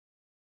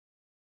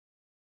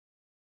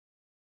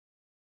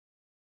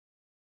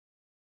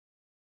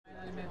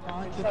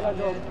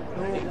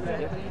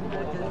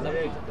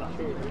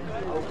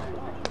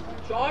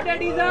Shot है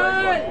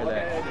diesel.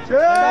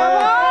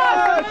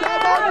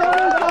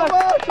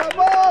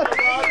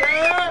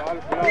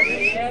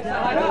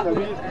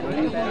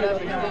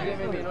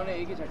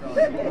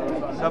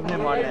 सबने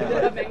मारने हैं।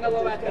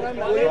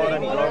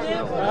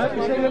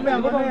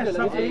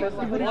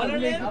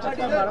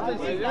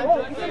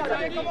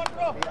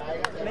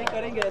 नहीं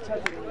करेंगे अच्छा।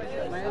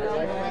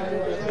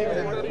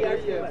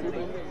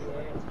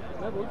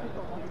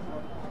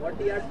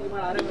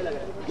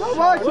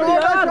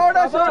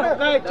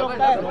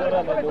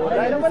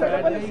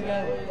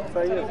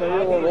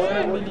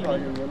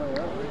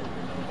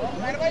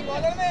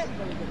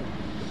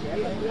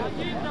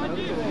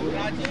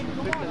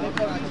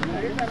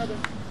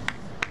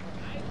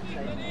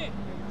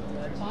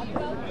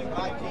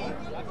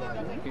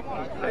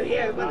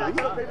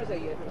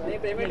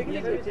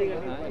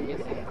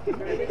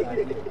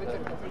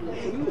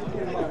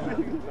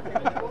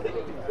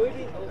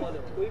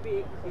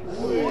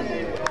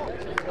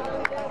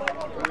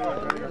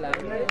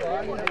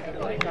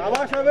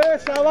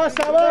 शाबाश।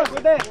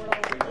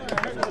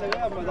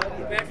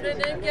 बैट्समैन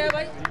नेम क्या है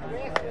भाई?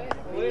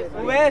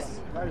 उवैस।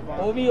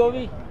 ओवी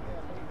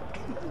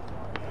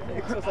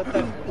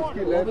 170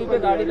 ओवी पे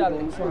गाड़ी डाल दो।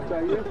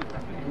 चाहिए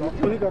ब्लॉक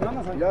तो नहीं करना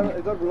ना यार,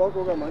 इधर ब्लॉक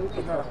होगा मानिस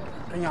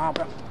यहाँ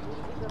पे।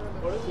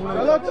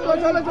 चलो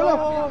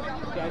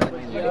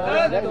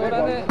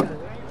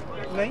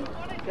नहीं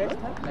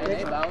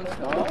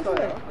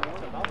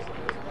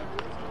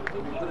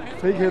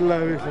सही खेल रहा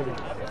है वैसे।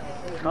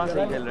 कहाँ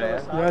सही खेल रहे हैं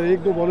यार? एक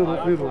दो बॉलें रोक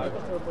नहीं दो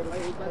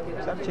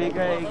सब ठीक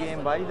है। ये गेम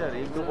भाई इधर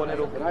एक दो बॉलें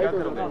रोक क्या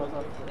करोगे?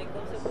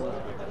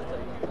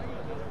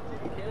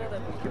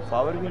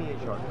 पावर भी नहीं है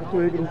शॉट तो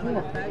एक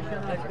रोकूंगा।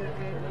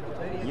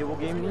 ये वो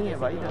गेम नहीं है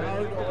भाई इधर।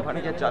 खाने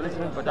क्या 40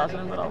 रन 50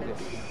 रन बनाओगे?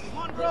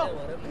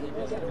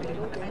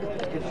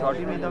 शॉट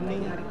ही में दम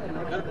नहीं है।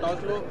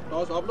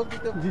 टॉस आप लोग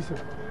जीते जी सर।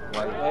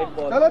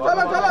 चलो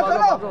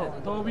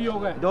दो भी हो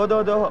गए। दो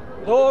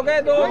हो गए।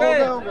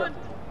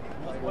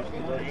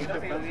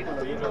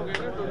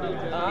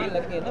 हाँ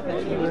लगे ना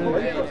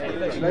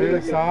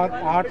 7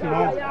 8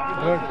 9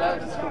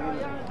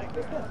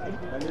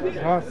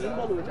 10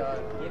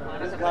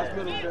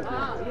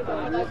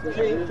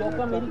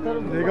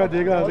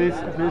 देगा रेस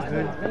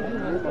दे।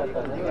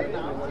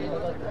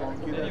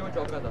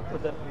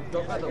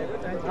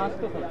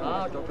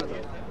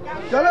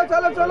 चलो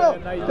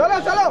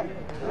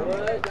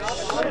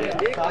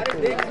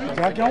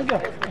क्या हूँ क्या?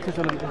 अच्छा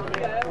चलो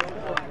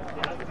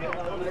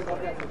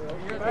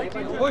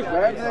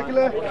बैट देख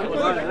ले।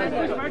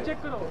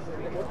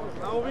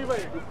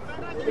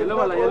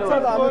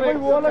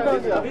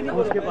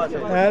 उसके पास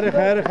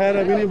खैर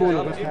अभी नहीं बोलो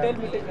बस।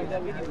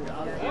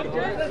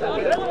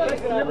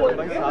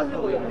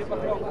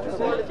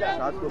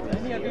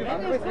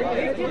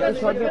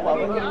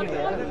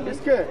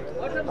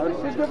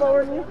 किसके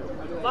पावर नहीं?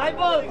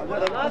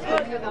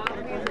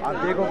 आप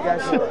देखो क्या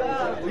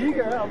ठीक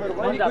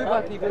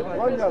है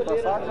बन जाता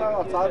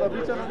 7 अभी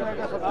चला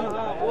जाएगा सब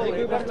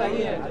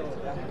चाहिए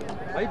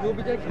भाई जो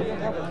भी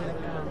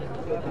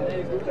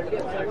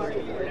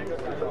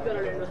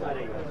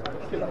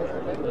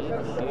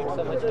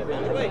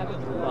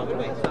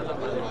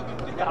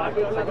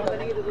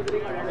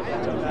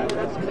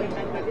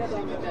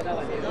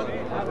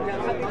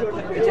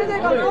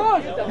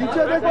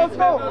पीछे देखो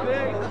उसको।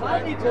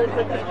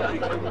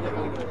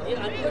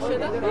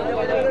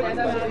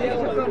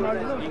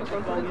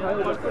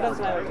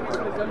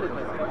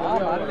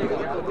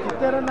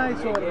 कितने रन है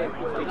इस ओवर में?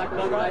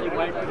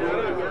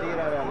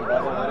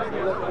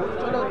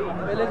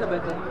 पहले से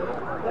बेहतर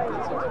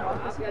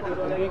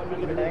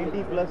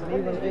 90 प्लस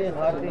नहीं बनते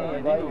हारते हैं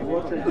भाई। वो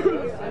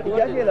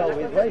क्या खेला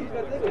होगा भाई?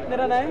 कितने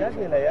रन आए? क्या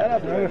खेला यार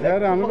आप?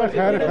 खैर हमें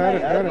खैर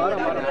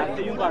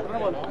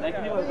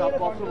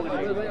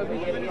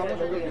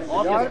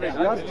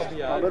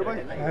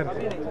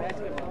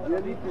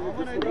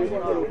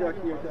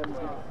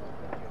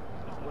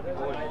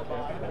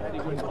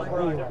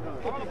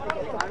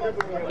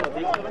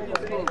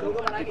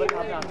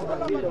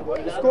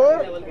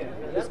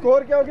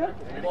स्कोर क्या हो गया?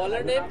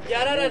 बॉलर ने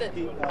 11 रन।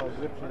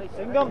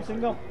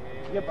 सिंघम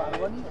ये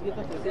बारवानी ये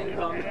तो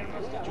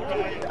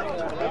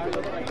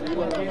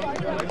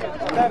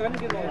रन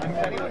के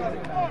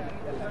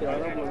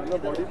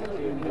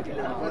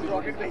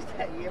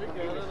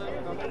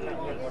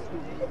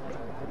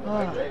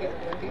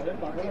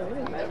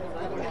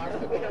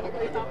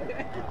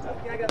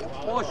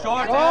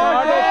शॉट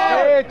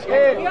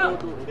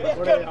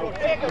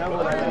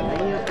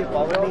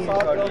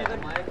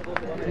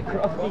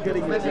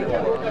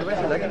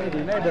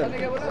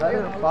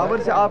पावर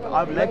से आप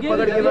लेग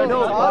पकड़ के बैठो।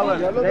 पावर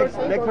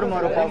लेग पर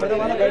मारो। पावर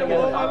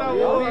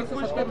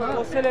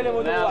उससे ले ले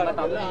वो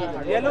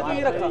येलो तो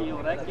ये रखा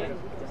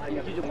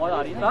इनकी जो बॉल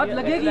आ रही है ना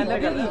लगेगी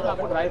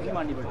आपको ड्राइव ही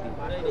मारनी पड़ती है।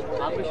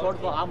 आपके शॉट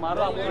को आप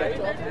मारो आपको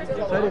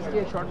सर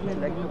इसके शॉट में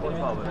लेग में बहुत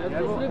पावर है।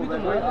 दूसरे भी तो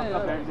मार रहे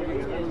हैं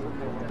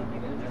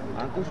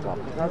अंकुश को आप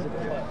फंसा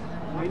सकते हैं।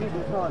 नहीं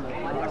दूसरा वाला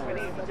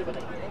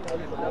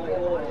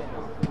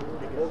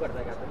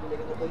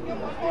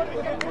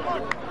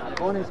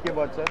कौन है इसके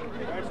बाद सर?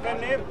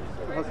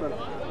 हसन।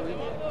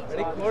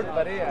 रिकॉर्ड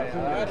भरे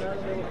यार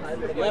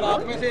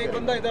आप में से एक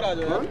बंदा इधर आ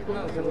जाओ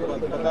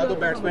बता दो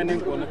बैट्समैन नेम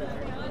कौन है।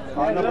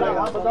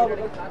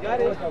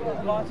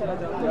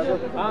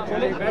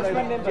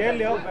 खेल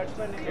ले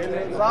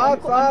सात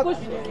सात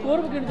स्कोर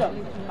गिन जा,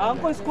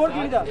 हमको स्कोर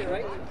गिन जा।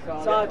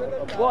 सात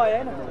वो आया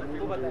है ना,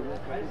 वो बताया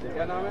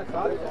क्या नाम है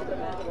सात,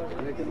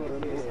 लेकिन वो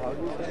रन भाग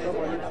नहीं सकता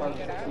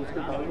उसके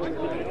भाग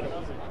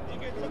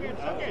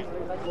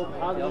वो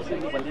भाग से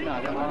बल्ले में आ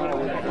गया।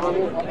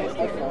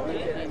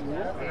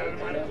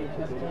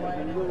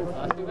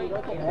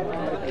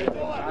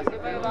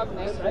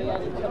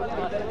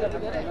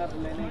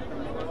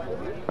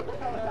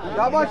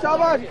 शाबाश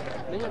शाबाश।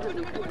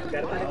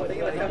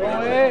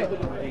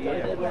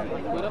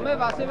 में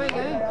वासे में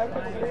गए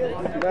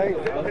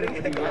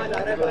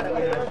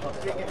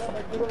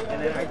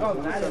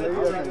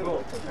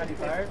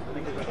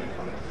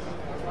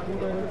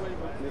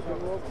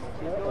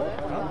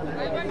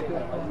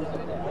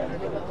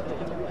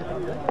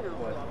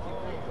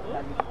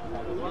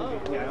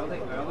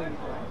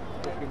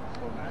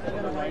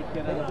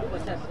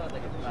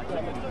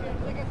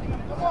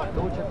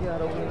दो छक्के आ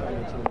रहे होंगे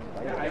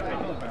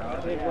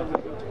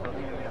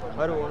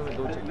हर ओवर में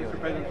 2 छक्के।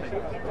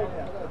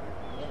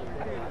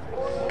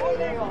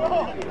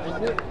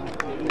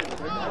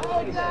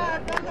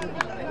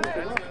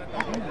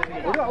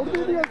 आउट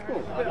दे दिया इसको।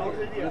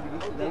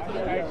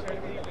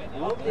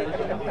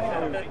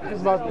 इस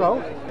बात का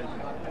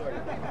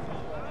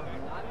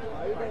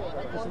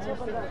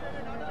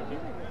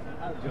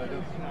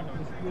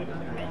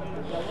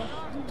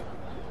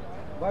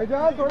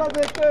भाईजान थोड़ा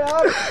देखते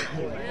यार।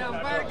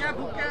 अंपायर क्या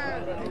भूखे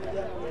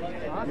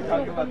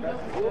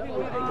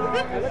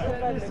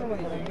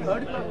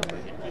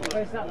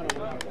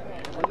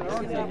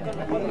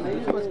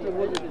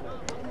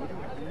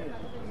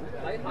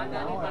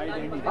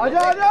आ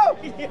जाओ आ जाओ।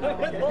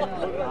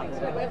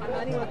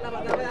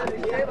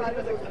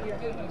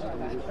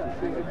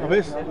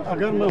 अवेश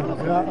अगर मैं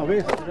गया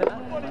अवेश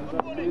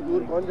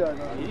दूर कौन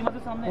जाएगा?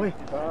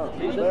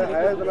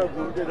 है जरा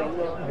घूम के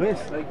जाऊंगा। अवेश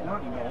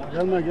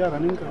अगर मैं गया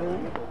रनिंग कर रहा हूँ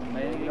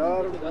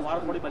यार,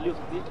 थोड़ी बल्ली हो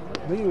सकती है।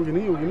 नहीं होगी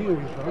नहीं होगी नहीं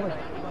होगी सर।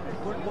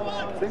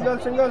 सिंगल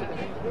सिंगल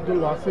जो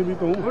लास्ट से भी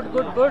तो हूँ। Good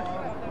good good.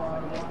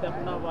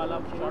 अपना वाला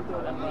शॉट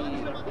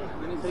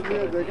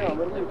इसलिए देखा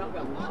हमारे को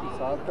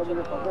साथ का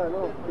मुझे पता है ना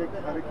कि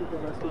हर एक की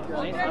कैपेसिटी क्या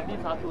है।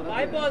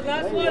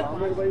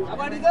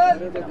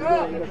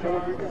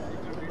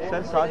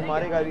 सर साथ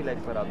मारेगा भी लेग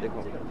पर, आप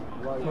देखो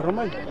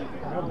रमाई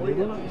आप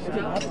देखो ना,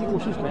 इसके बाद की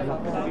कोशिश करना।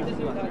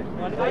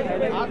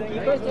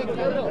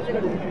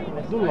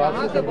 अब्दुल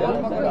वासी से बॉल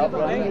पकड़ आप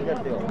रनिंग नहीं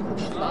करते हो,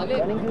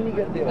 रनिंग क्यों नहीं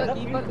करते हो?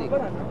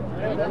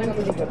 रनिंग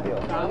क्यों नहीं करते हो?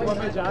 आपको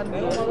में जान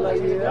नहीं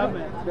लगी है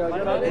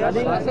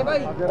रनिंग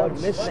और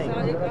मिस नहीं।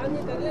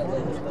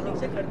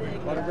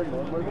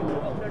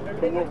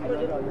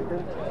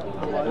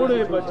 पूरे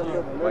बच्चे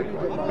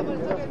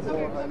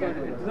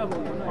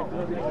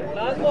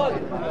लास्ट बॉल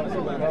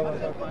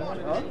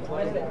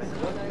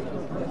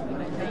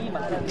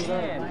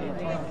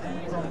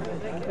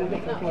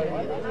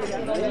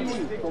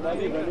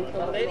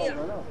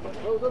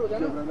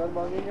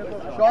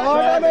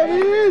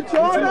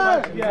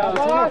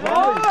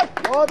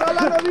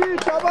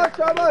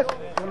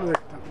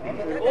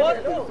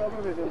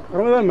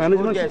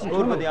मैनेजमेंट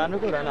स्कोर पर ध्यान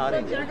रखो, रन आ रहे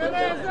हैं।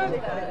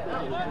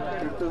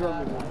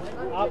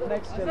 आप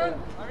नेक्स्ट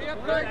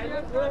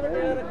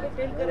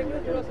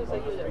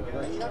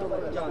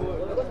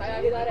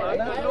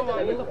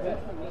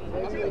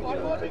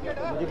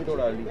मुझे भी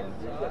थोड़ा अर्ली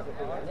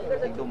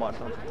 1-2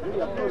 मारता हूँ।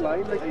 तो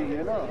लाइन लगी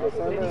है ना,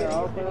 आसान है।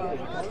 आप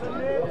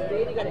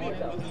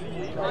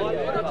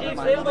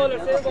सेम बॉलर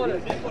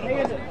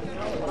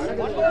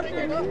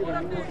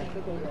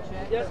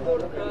जस्ट फॉर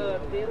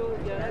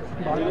 13-11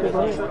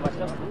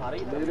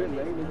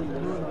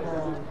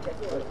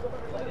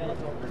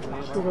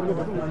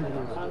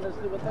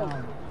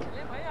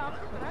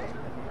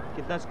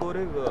 कितना स्कोर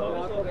है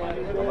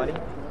हमारी?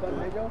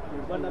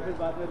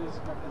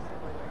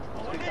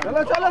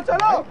 चलो चलो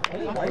चलो।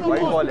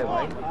 वाइट बॉल है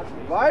भाई,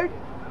 वाइट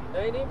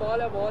नहीं बॉल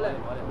है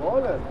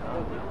बॉल है।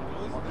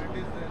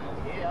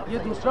 ये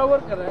दूसरा ओवर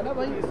कर रहा है ना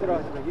भाई? तीसरा।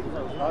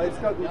 हाँ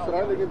इसका दूसरा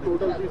है, लेकिन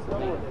टोटल तीसरा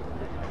है।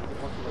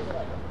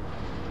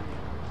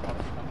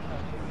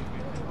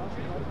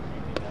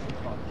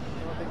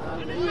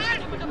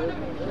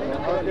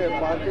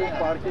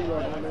 पार्किंग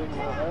लॉट में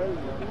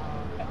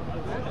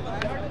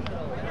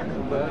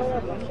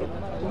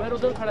उमेर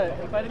उधर खड़ा है,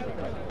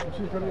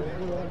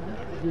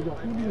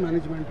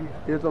 मैनेजमेंट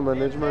ये तो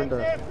मैनेजमेंट है।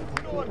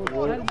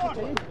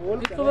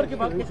 इस ओवर के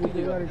बाद कुछ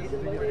कीजिएगा।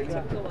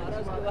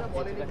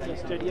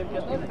 स्टेडियम के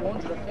अंदर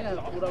पहुंच रखे हैं,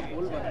 पूरा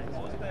गोल बना है।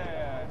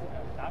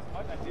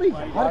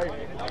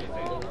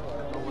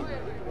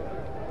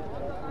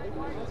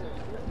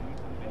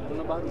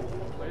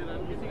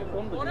 किसी के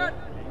फोन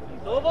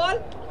दो बॉल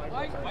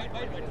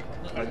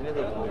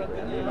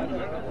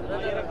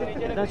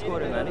कितना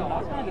स्कोर है मैंने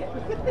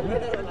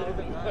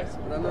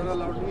रनर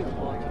अलाउड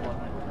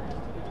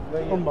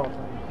नहीं कम बात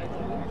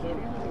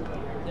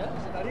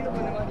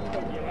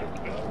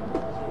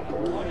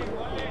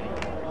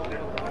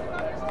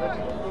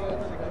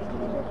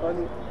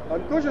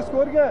अंकुश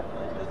स्कोर क्या है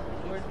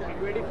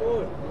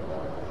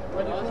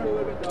 24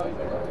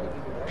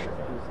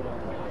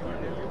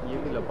 ये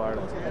भी लपाड़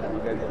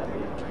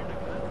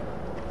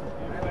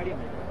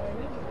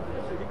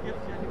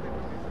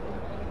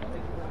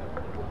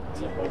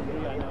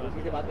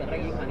बात कर रहा है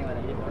ये खाने वाला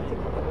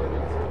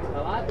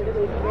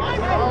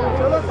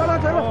चलो चलो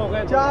चलो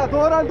चार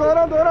दो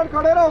रन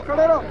खड़े रहो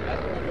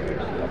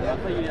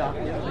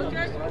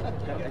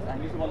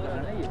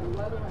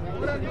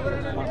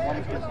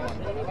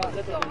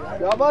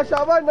शाबाश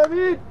शाबाश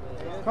नवीन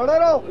खड़े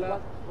रहो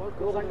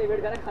 2 घंटे वेट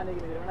करें खाने के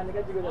लिए वरना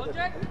निकल चुके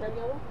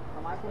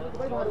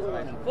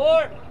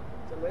फोर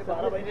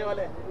 12 बजने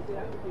वाले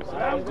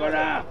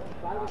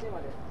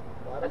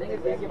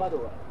के बाद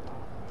होगा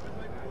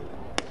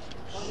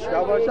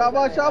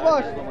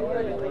शाबाश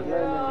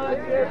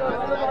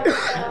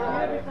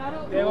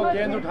देखो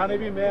गेंद उठाने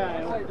भी मैं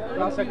आया हूँ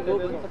उठा सकते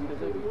थे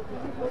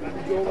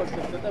जो कर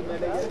सकते थे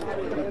मैंने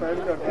डिपेंड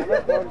करता है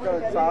कौन का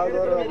साथ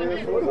और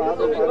अवेश हो साथ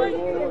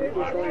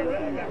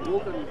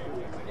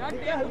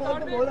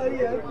वो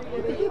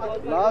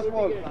लास्ट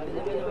बॉल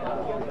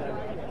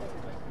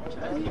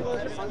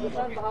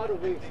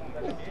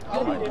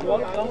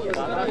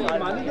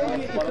मानी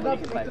जाएगी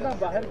इतना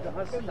बाहर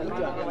घास नहीं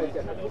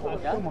जाता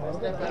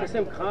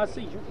जैसे घास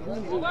से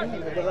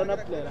रन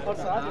अप ले रहा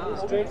है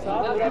स्ट्रेट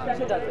साफ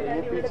पीछे जाते हैं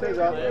वो पीछे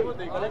जाते हैं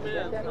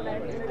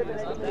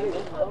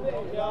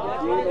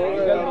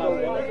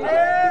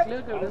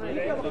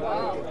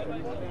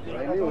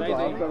नहीं वो तो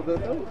आप कर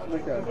देते हो उसमें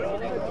क्या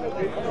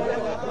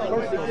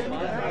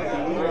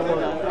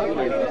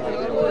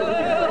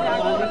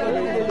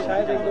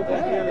शायद 1-2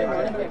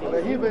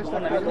 नहीं बेचना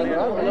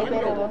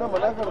उन्होंने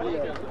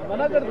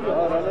मना कर दिया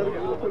रनर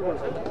बिल्कुल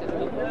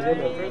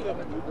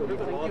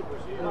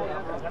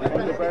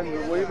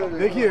वही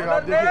देखिएगा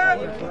आप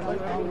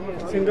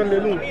देखिए सिंगल ले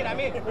लूँ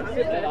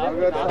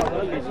अगर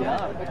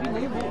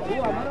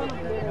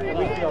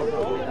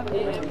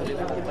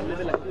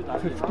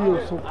 50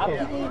 और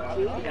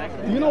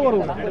 3 ओवर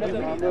हो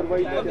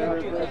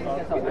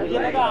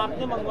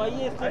आपने मंगवाई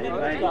है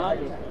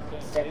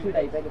टैक्सी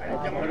टाइप है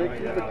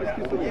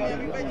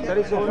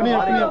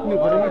अपनी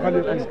घरों में खाली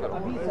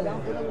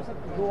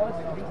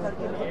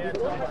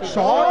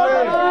शॉट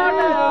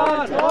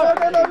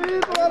है नवीन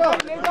तुम्हारा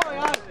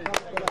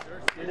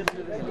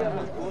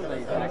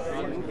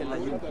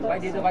भाई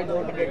दे दो भाई 2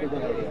 विकेट दे दो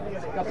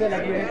कब से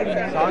लगी हुई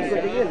है सांस को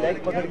चाहिए लेग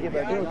पकड़ के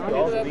बैठे उसकी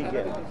ऑफ वीक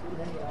है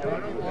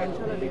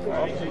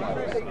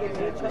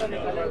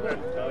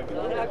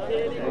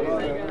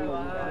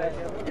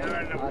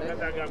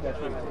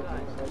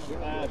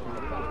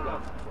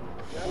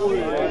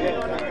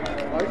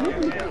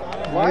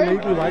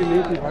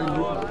नहीं थी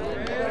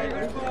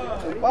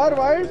बार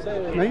वाइड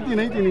नहीं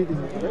थी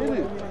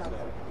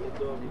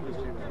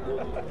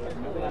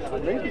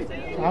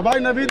हाँ भाई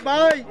नवीद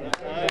भाई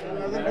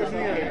नवीद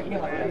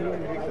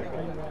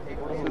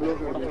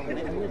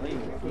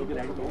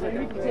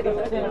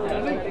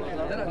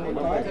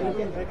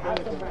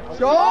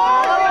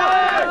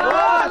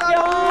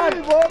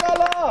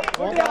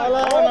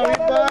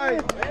भाई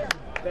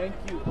थैंक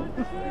यू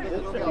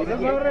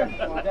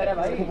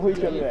वही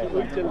चल रहा है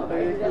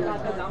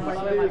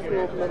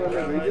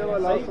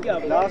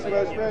लास्ट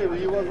मैच में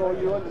ही वाज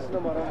ओनली वन जिसने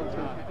मारा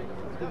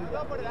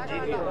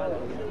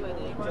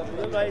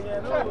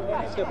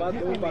इसके बाद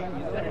 2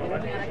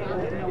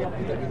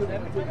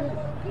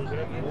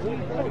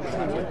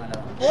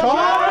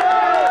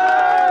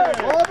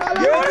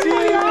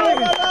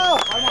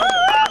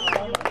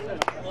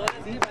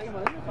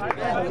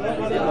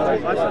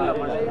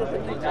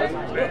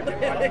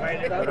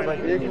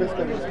 बाकी एक मिस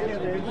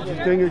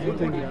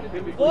जीतेंगे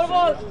 4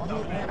 बॉल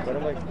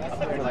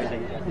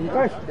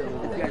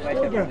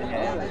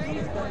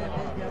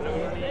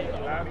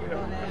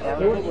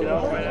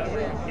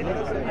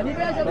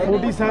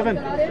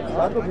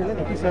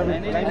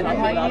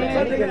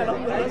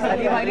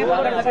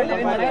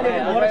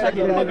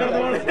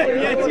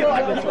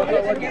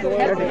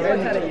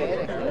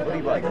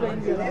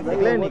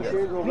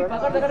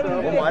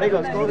 47 वो मारेगा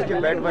उसको उसके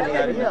बैट पर नहीं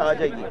आ रही है आ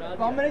जाएगी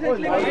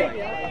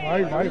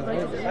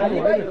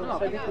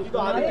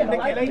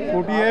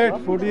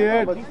 48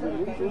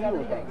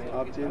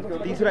 आप चेंज कर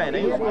तीसरा है ना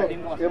ये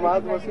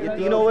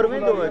 3 ओवर में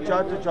तो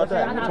चौथा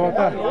है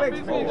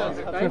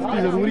 50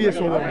 जरूरी है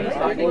 100 ओवर में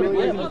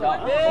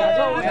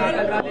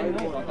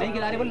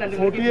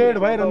 48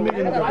 भाई रन में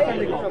गिनकर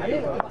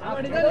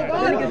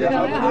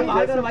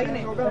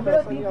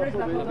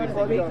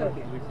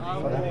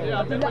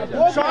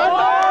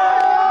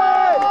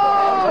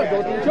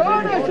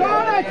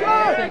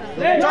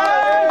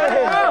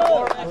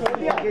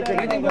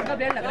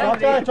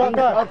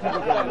चौका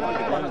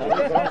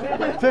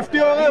 50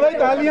 हो गए भाई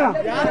तालियां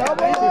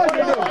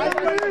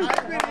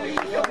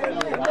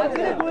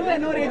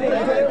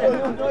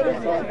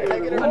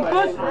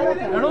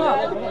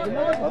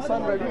हसन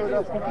रेडी हो जा।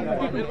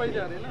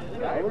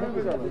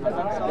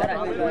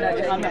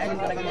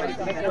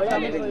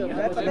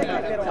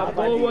 अब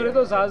 2 ओवर है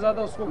तो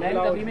ज्यादा उसको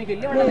खिलाओ। में खेल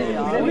लिया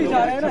वो भी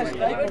जा रहे हैं ना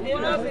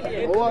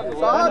ओवर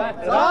 7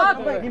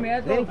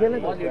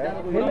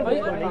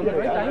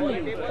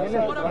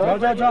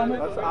 जाओ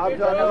आप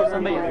जा रहे हो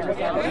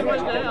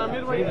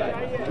आमिर भाई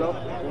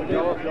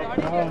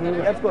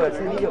इसको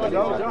ऐसे नहीं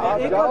जाओ आप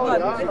जाओ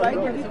आप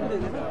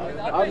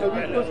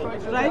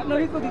स्ट्राइक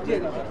नवीद को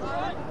दीजिएगा।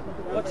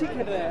 अच्छी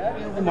खेल रहे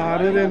हैं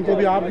मारे रे इनको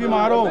भी, आप भी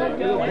मारो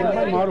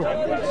मारो।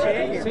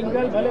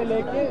 सिंगल भले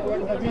लेके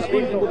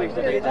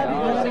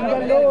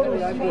सिंगल लो और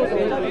उसी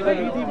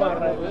मार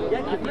रहा है।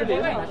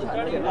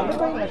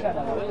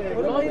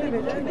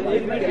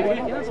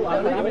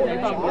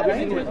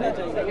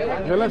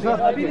 चलो सर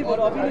अभी नहीं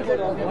बोलो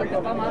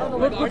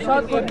कुछ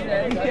साथ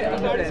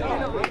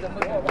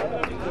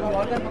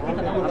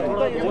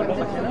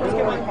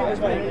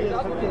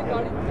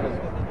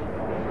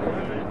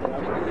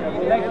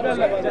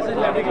जैसे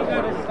लड़के का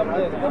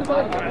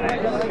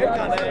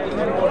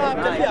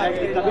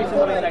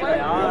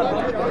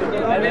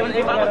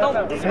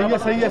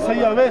सही है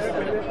अवेश,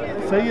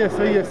 सही है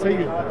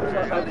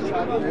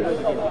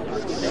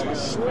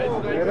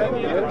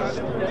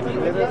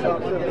मेरे हिसाब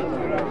से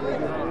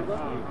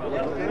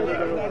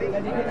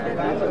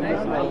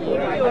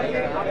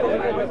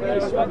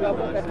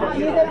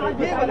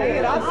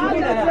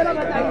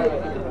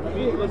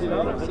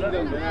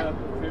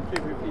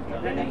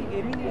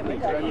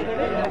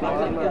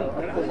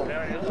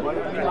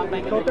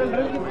टोटल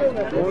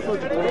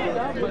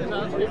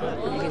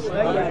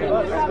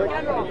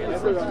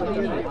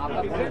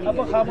अब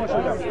खामोश हो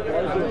जाओ।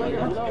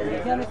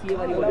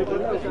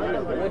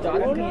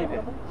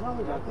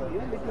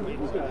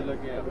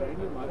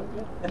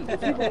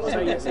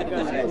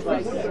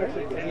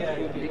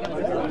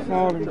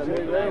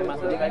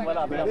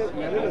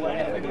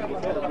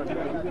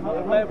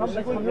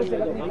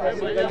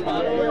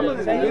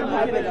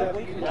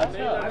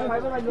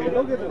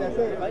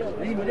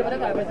 मुझे पता है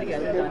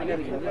कैसे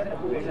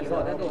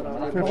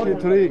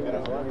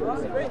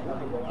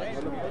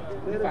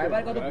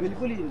फाइबर का तो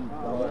बिल्कुल ही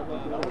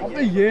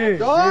अबे ये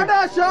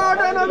शॉट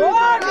है नवी,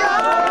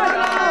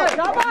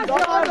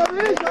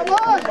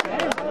 शाबाश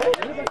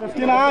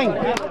 59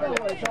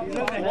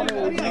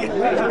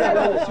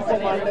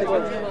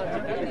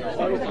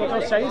 और उसको तो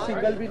सही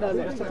सिंगल भी ना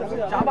ले।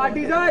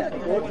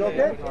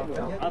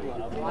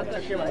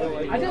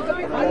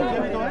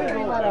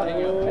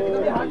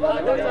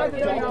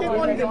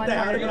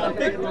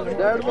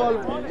 डेड बॉल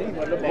हो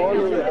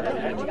गया।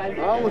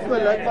 हाँ उसमें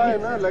लेग बाय है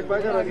ना, लेग बाय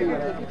का रनिंग है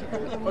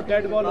और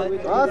डेड बॉल हो गई।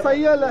 हाँ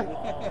सही है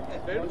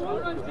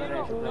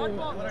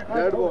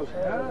डेड बॉल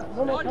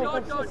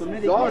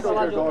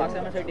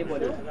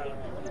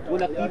वो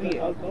लगती भी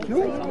है।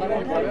 क्यों?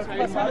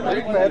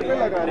 एक पैर पे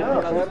लगा ना,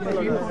 पैर पे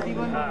लगा।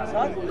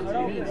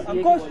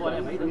 अंकुश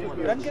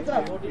रन कितना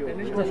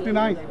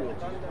 59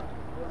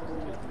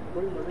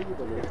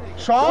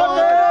 शॉट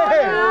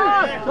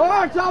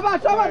शाबाश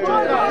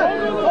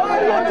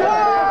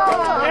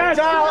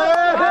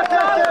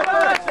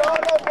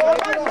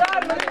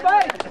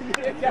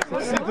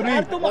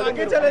तुम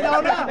आगे चले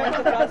जाओ ना।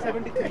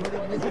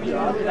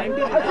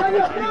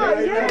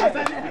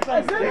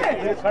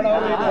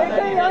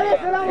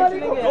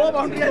 दो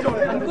बाउंड्रियां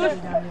छोड़े अंकुश।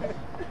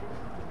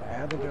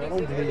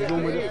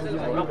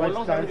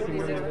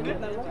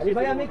 अली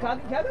भाई हमने खा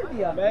के क्या कर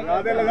दिया?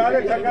 लगा दे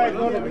छक्का एक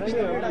और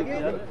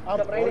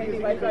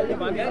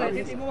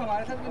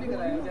हमारे साथ क्यों नहीं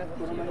कराया?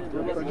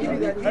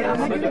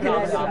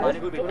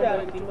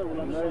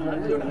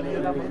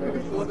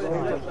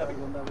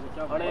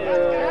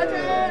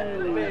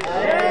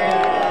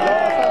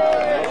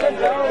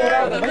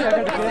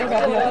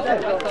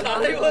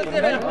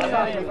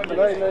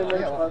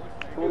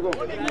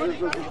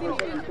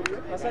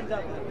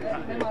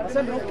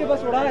 हसन रोक के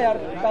बस उड़ा यार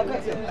ताकत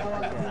से।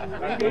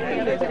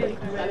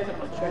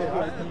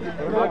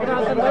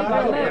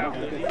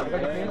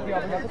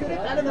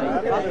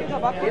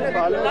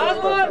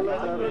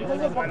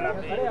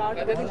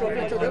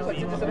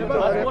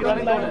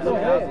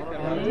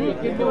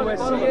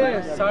 वैसी है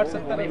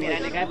 60-70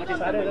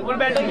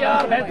 बैटिंग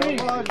यार बेहतरीन।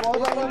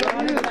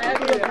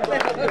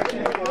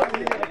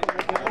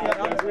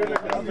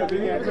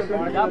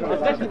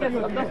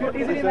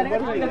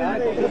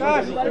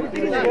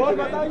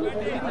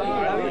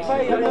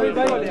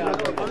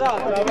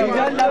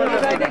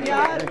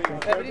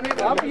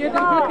 अब ये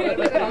तो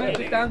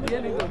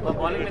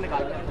बॉलिंग में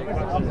निकाल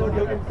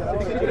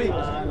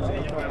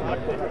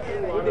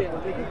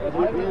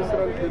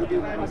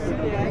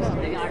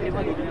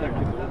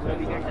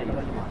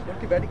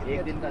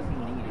एक दिन का सीन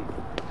नहीं है।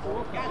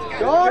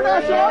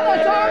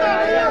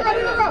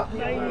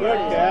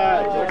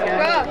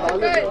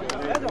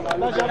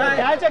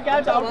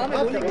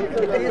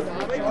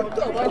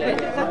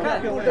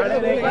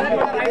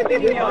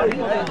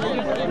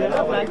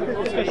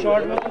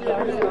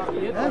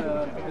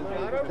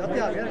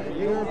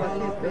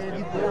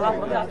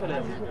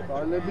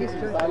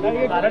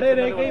 खड़े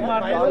रह के ही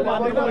मारना है,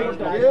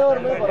 ये और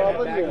मैं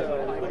बराबर ही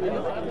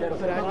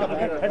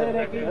खड़े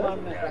रह के ही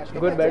मारना है।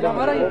 गुड बैटिंग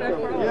हमारा ये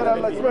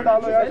लक्ष्मण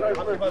डालो यार,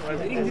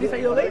 इंजरी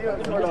सही हो गई,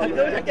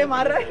 छक्के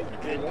मार रहा है।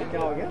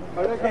 क्या हो गया?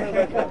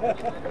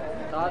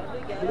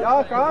 क्या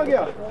कहाँ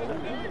गया?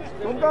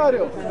 तुम कहाँ आ रहे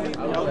हो?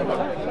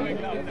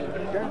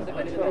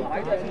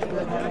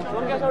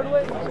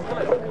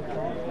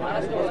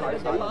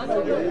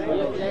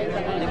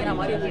 लेकिन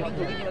हमारी मीटिंग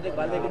होगी नहीं, मतलब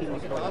बाल लेके नहीं हो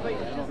सकता।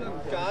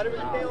 4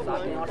 मिनट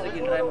से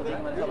गिन रहा है मुझे,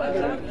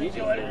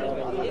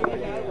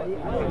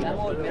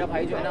 मेरा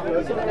भाई जो है ना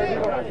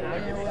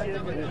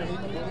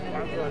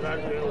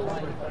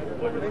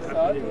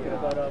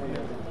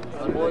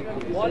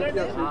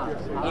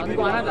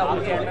इनको आना था,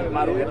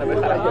 बीमार हो गया था,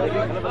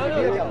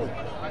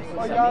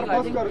 यार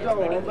बस कर जाओ,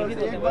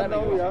 एक बंदा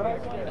हूँ यार,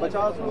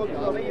 50 लोग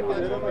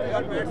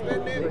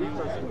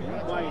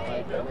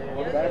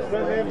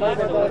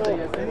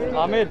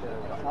आमिर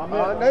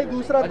नहीं,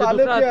 दूसरा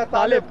तालिब क्या है?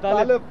 तालिब।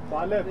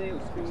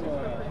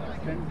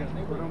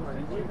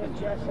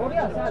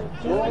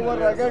 2 ओवर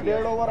रह गए,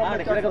 1.5 ओवर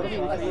 1.5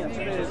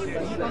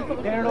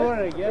 ओवर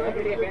रह गया।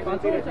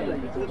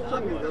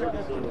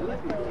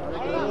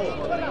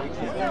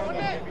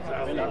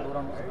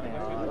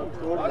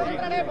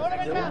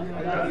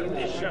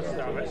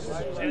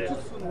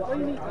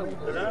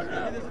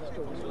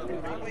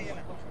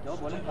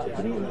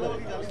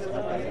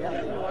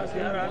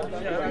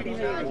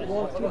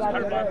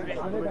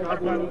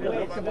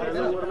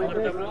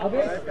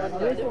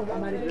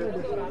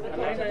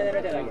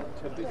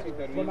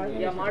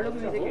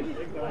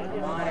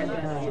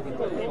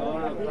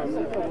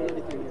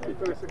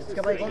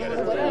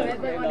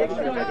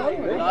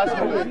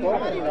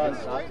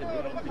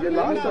 ये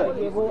लास्ट है,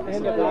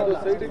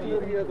 सही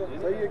डिक्लेयर किया था।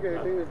 सही है कि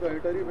हिटिंग तो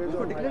हिटर ही भेजो,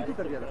 डिक्लेयर क्यों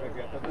कर दिया था?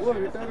 वो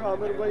हिटर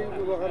आमिर भाई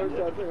वगैरह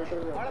चाहते हिटर।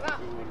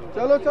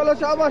 चलो चलो,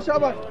 शाबाश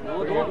शाबाश,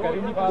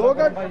 2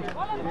 गट,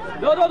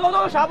 दो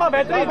शाबाश,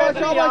 बेहतरीन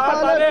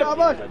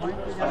शाबाश।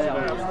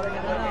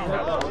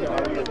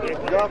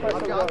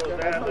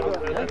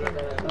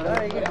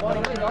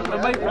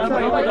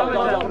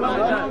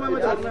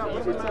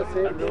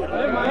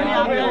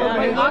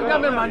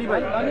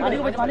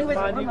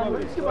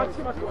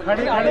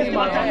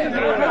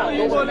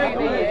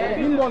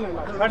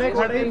 खड़े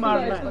खड़े ही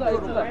मारना है।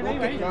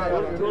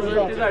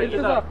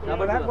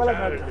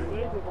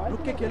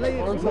 रुक के खेला, ये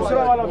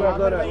दूसरा वाला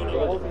बेहतर है।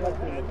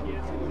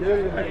 ये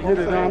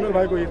आमिर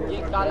भाई को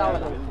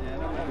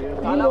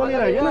 3 बॉल ही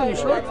रह गया ना,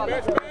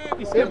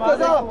 इसके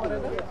बाद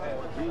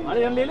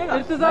अरे हम ले लेगा।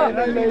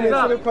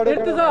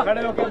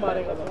 खड़े होकर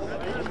मारेगा।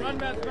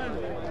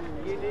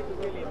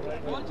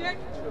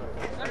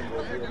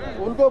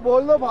 उनको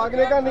बोल दो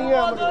भागने का नहीं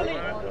है।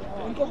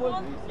 उनको बोल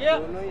ये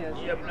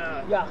अपना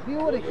भी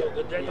हो रही है।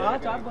 हाँ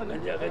 4 बॉल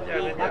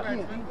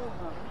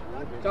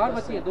 4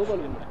 बची है, 2 बॉल।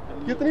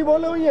 कितनी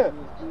बॉलें हुई हैं?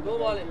 2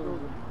 बॉल है, 2।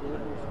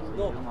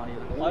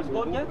 और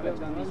स्कोर क्या?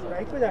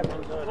 राइट पे जाएगा।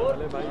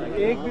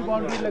 एक भी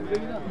बाउंड्री लग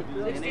गई ना,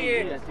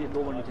 68।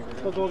 2 बॉल नीचे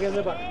तो 2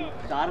 गेंदे बाकी,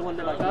 4 बॉल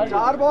बाकी।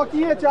 4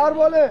 बाकी है, 4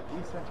 बॉलें।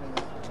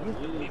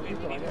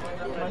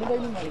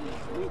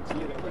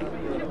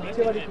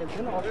 नीचे वाली खेलते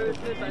हैं ना,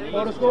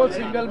 और उसको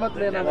सिंगल मत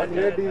लेना।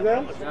 ये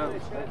डीजल,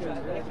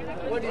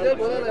 वो डीजल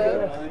बोल रहा है।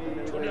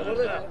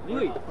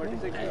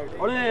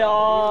 अरे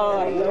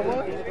यार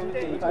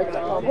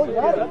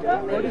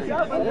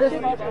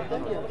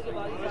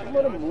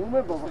मेरे मुंह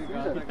में बहुत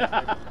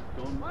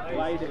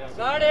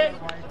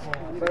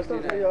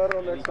यार,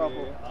 और नेक्स्ट आप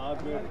हो।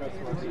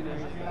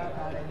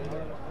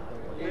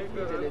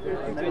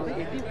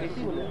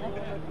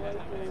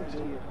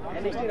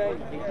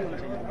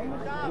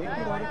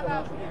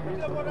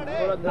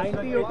 थोड़ा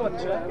 90 हो तो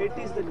अच्छा,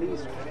 80 is the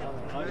least.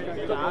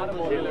 4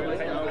 ball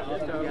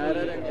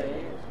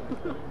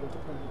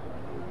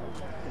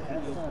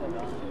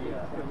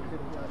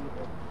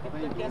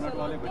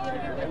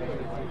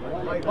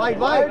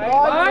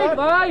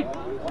wide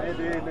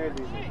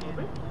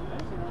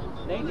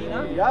नहीं दी ना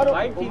यार,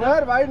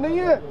 उमर वाइड नहीं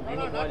है।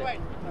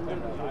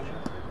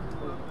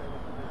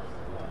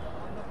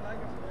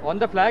 On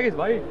the flag is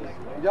white.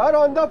 यार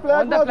on the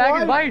flag,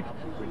 is white.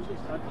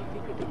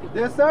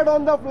 They said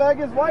on the flag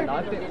is white.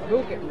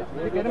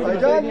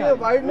 भाईजान ये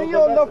वाइड नहीं है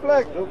on the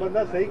flag. जो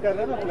बंदा सही कर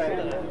रहा है ना फ्लैग,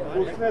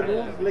 उसने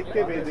रूल्स लिख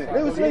के भेजे।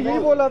 नहीं, उसने यही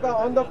बोला था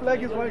on the flag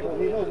is white.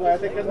 वो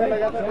ऐसे करने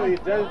लगा था तो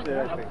जज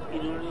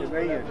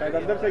नहीं है, शायद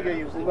अंदर से गई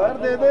उसकी। उमर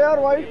दे दे यार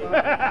white.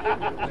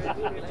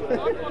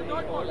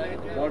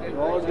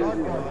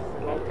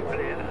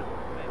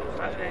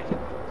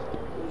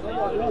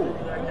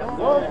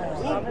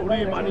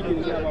 पूरी पानी गिर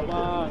गया बाबा,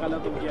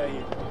 गलत हो गया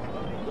ये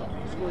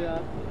इसको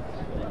यार।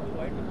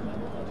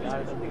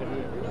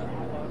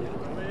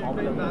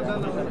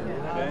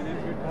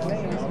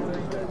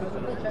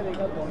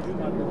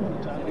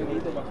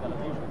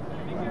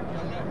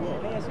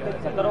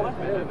 70 हो गए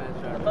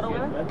 70 हो गए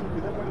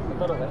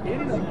 70 हो गए।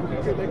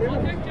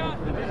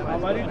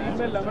 हमारी टीम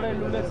में लंगड़े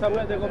लूले सब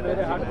है, देखो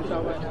मेरे हाथ टूटा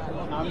हुआ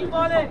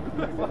है,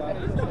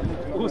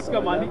 उसका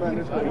मालिक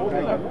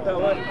टूटा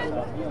हुआ है।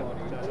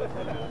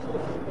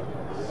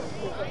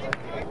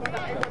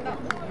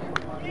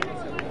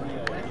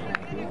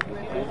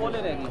 बोले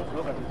रहेगी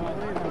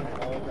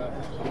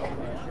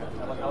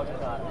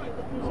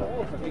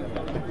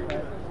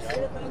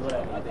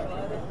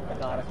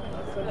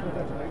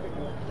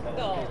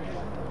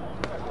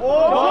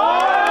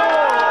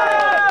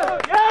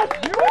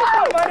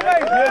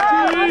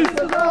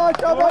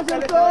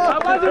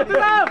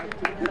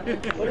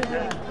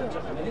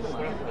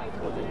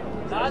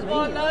लास्ट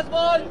बॉल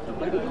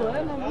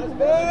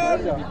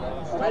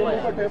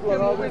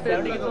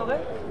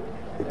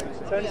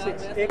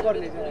 76 एक और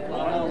ले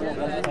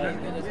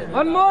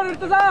वन मोर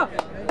इर्तिजा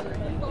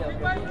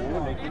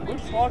गुड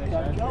शॉट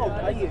यार, क्या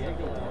उठाइए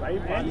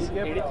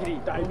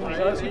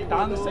टाइमिंग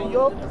टांग सही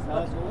हो,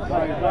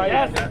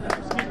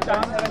 उसकी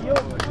टांग सही हो,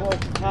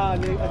 हाँ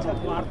ये अच्छा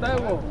मारता है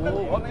वो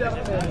बहुत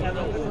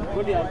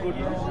गुड यार गुड।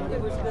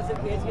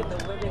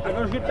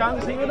 अगर उसकी टांग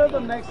सही हो ना तो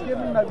नेक्स्ट गेम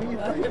में नबी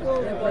को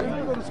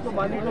उसको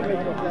मालिक को भेज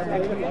दो,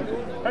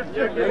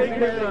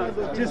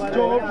 जिस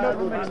जो ओपनर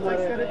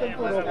एक्सपेक्ट करे तो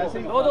उनको ऐसे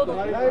ही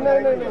नहीं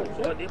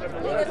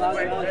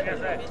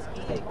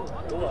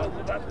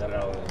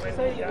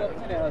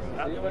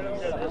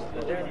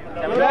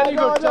वेरी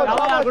गुड,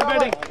 गुड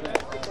बैटिंग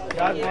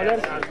यार बॉलर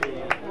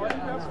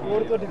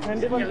स्कोर तो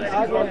डिफेंडेबल आ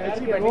गया है,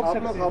 इसलिए रोक आप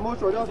लोग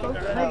खामोश हो जाओ तो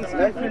नहीं,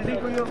 इसकी फील्डिंग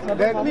को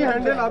डेडली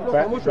हैंडल आप लोग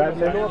खामोश हो जाओ।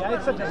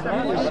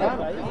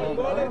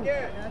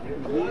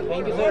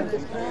 Thank you sir.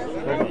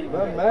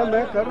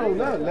 मैं कर रहा हूँ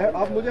ना,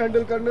 आप मुझे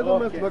हैंडल करने दो,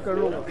 मैं कर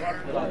लूँगा।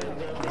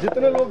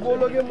 जितने लोग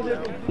बोलोगे मुझे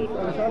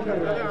परेशान कर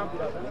रहे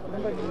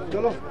हैं।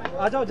 चलो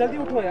आ जाओ, जल्दी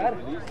उठो यार।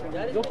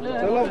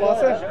 चलो वहाँ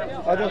से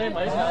आ जाओ,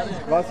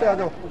 वहाँ से आ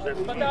जाओ।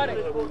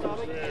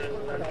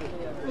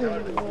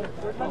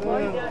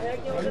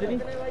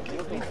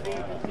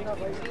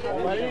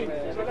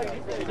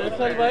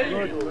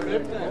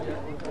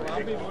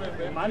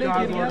 मानी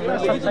गिर गया था,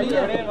 सब सही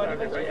है,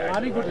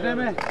 मानी घुटने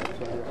में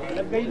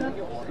लग गई ना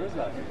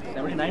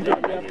 79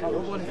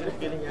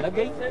 लग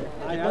गई।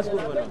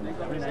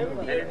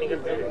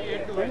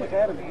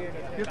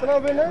 कितना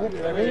विन है?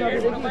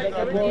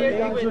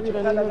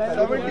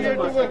 78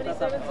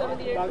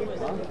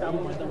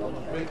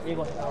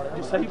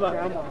 सही बात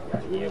है।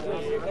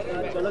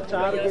 चलो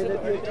 4 दे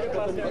देती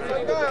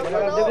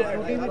देखो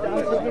शूटिंग में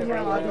डांस करके मैं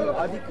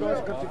आधी क्रॉस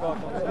कर चुका हूँ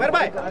मेरे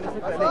भाई,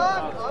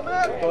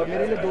 और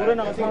मेरे लिए 2 रन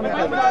आसान है।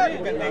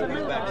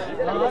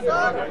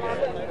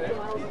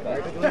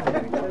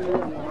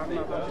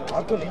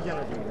 आपको नहीं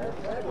जाना चाहिए।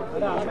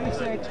 हमें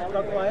से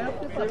छक्का तो आया,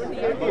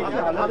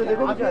 हालात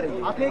देखो बेचारे,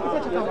 आपने एक ही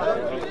छक्का मारा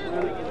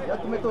यार,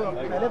 तुम्हें तो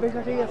पहले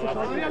भेजना चाहिए ऐसे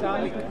शॉट।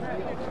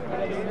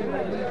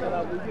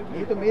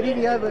 ये तो मेरी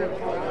भी यार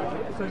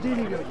सर्जरी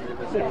नहीं हुई,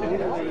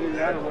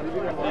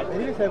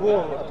 मेरी भी वो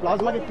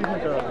प्लाज्मा की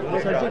ट्रीटमेंट करा रहा हूँ,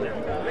 सर्जरी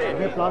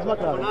मैं प्लाज्मा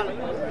करा रहा हूँ।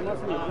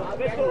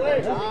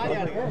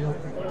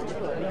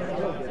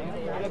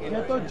 ये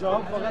तो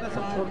जॉब वगैरह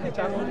सब छोड़ के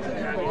चालू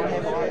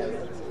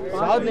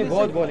साथ ने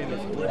बहुत बॉलिंग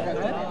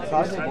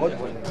साथ ने बहुत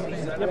बॉलिंग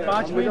ये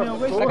 5 महीने हो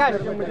गए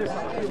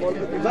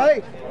भाई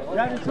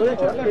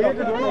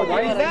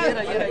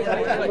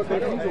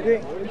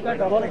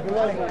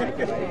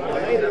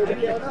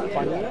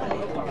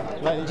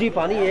यार, जी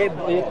पानी ये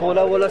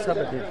कोला वोला सब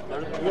है।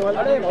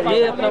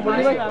 ये अपना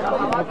मुरली भाई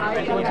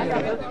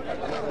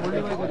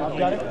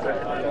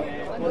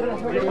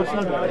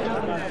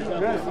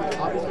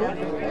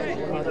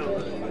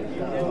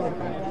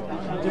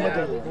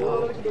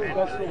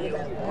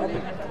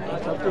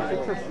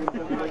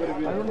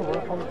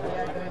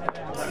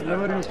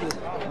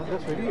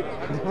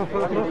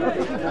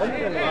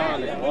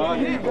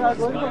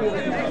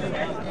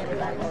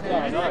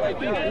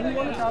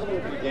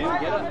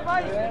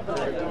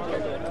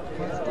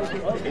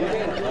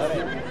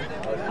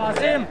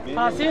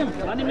हासिम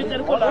पानी में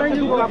तेरे को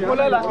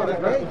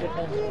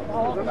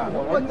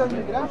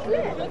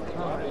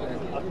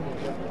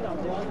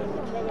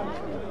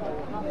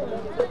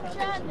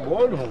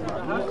बोल हूँ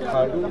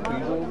खाडू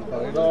पीडू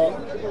खाएगा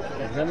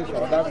घन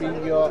सोडा पी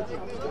गया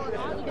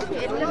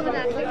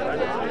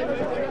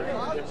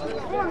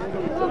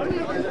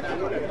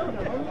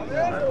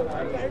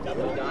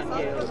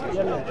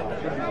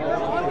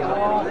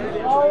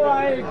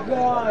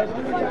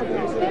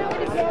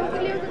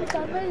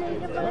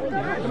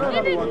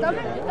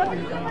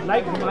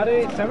लाइक हमारे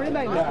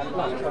 79 है।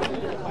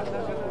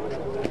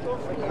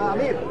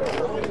 अमीर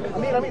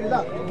अमीर अमीर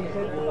इधर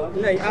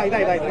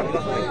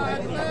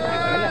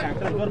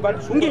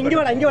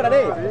इंगे वाला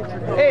रे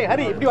ए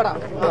हरी इप्पी वाला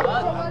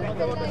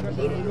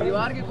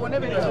परिवार के कोने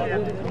में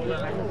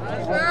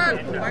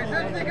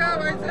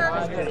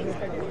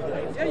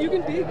यू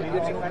कैन टेक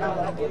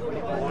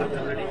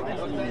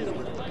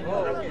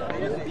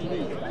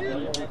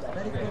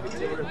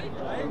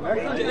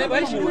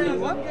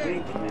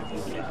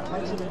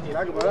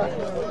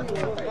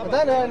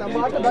ಅದಾನೆ ನಮ್ಮ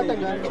ಆಟ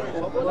ಬ್ಯಾಟಿಂಗ್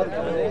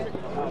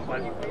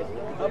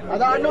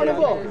ಅದ ಆಡೋಣ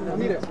ನೀವು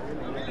ನೀರೆ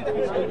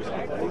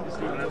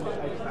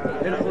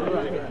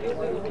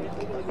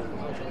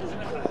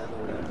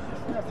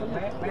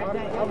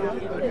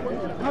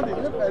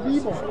पहली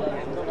ball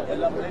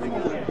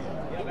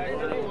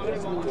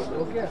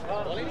okay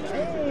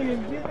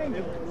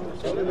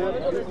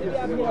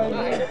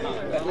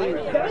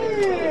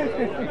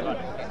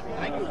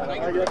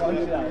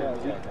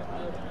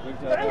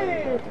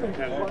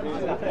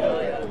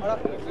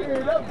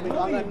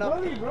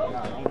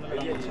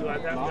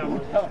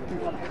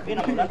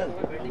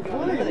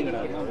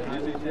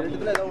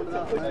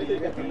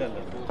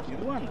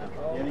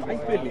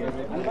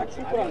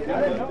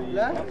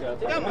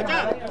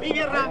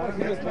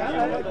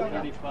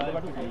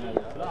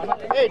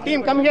Hey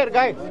team, come here,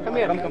 guys. Come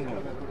here. Come.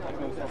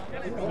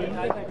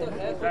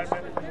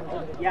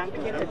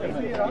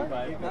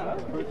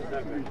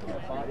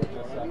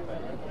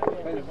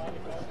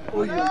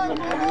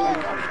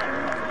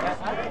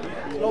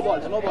 Slow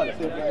ball.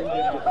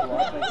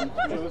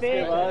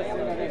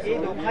 ये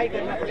धोखाई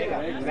करना पड़ेगा,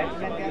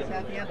 बैट्समैन के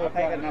साथ यहाँ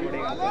धोखाई करना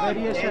पड़ेगा।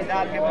 वेरिएशन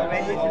डाल के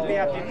वेरिएशन पे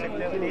आप जीत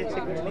सकते हो, रेट से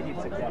कुछ नहीं जीत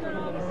सकते।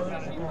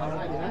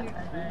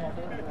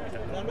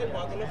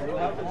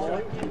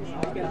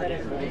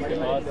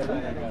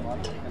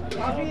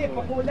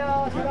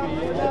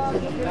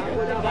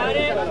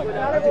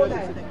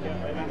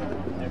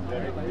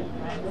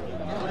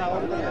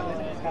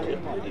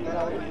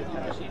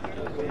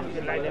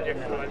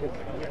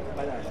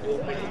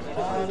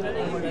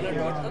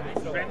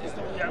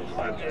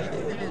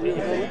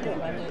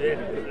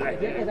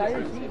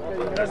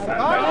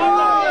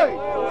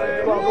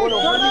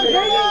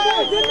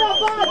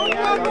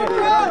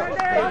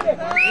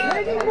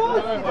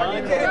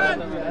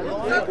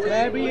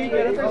 मैं भी यही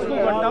कह रहा था इसको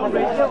वन डाउन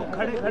भेज दो,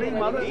 खड़े खड़े ही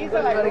मारो।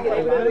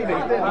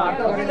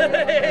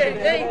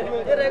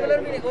 रेगुलर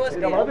भी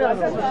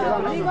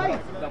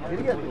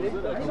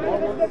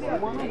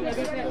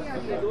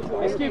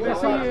इसकी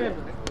वैसे ही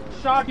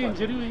शॉर्ट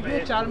इंजरी हुई है,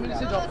 4 महीने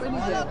से जॉब पे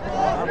नहीं गया,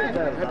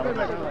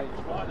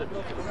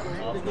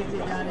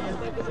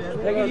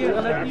 लेकिन ये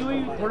गलती हुई,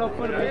 थोड़ा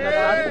ऊपर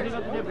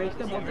तुझे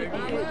भेजते मौके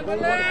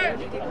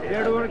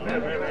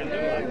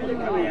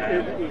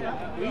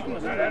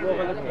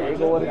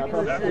 1.5 ओवर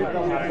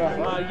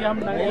ये हम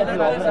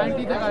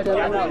 90 तक आ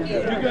जाते,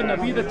 क्योंकि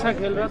नबीद अच्छा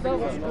खेल रहा था,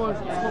 उसको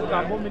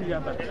काबू मिल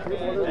जाता।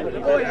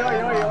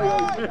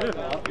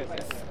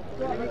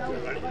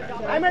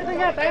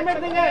 टाइम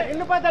देंगे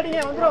इन्नु पाताड़ी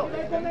है अंदरो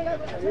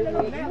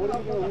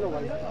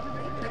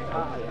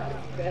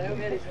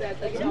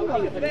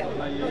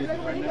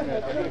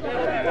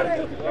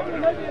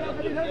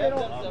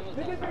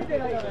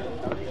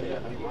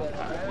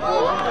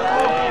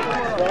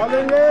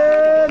बोलेंगे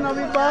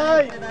नवीद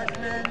भाई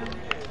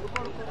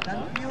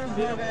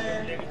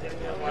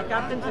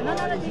कैप्टन से ना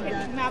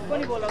मैं आपको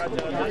नहीं बोला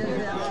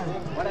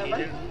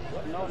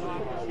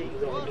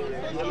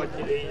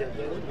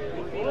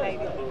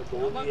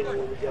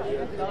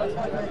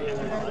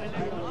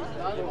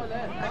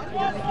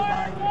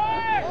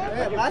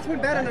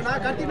ಬ್ಯಾಟ್ಸ್ಮನ್ ಬೇರೆ ನಾ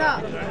ಕರ್ತೀನಾ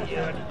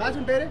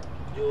ಬ್ಯಾಟ್ಸ್ಮನ್ ಬೇರೆ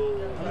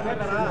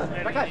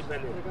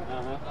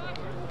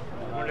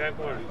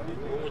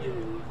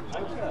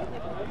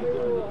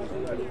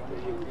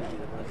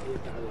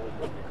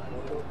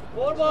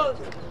फोर बॉल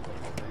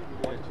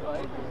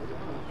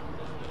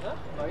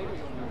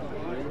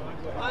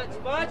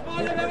पांच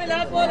बॉल है मैं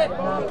लास्ट बॉल है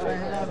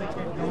पहला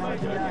विकेट गंवा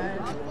दिया है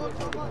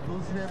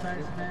दूसरे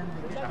बैट्समैन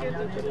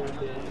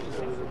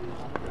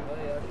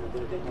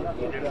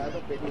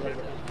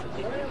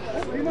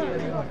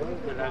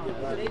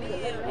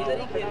इधर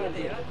ही खेल रहे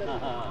थे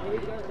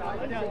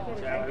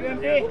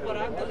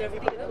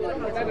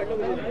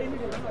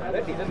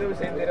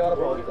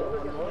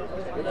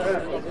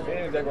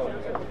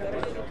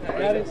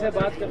यार इनसे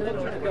बात करते हैं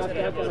क्या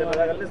क्या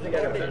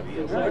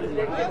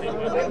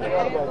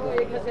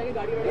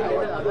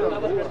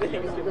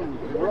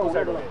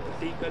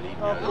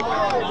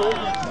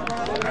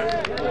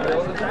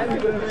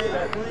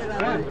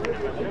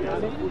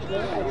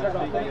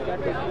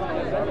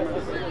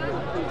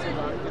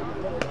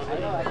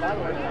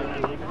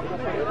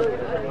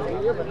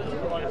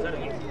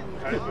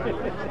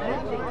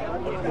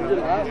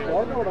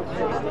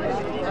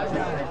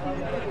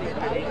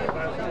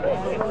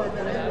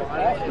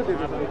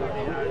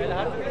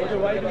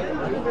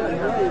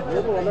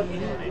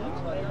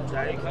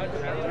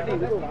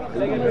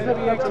लेकिन सर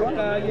ये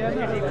ना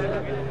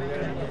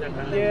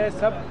ये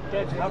सब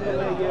कैच हम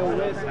ये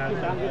हुए इसकी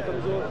टांगें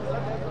कमजोर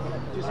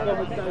जिसका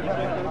मुद्दा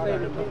करते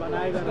हैं तो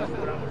बनाएगा ना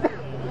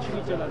कुछ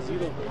नहीं चला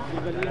जीरो ये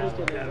गली नहीं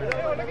चलेगा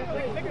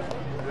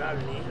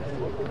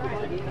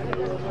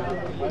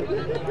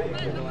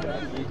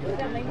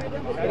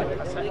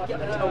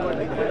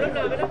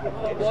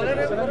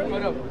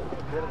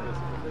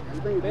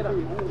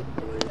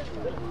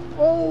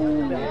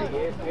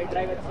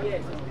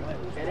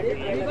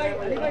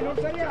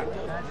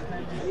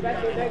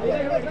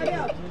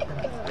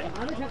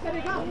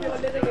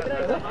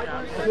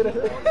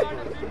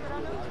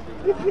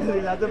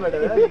तो बैठे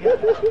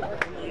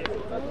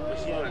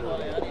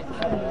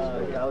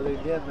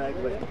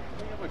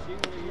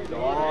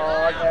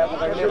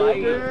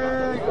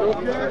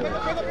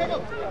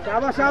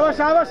शाबाश शाबाश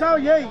शाबाश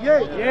शाबाश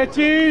ये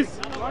चीज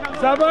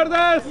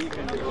जबरदस्त।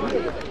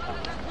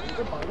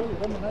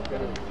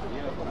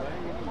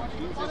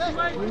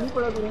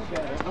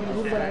 हम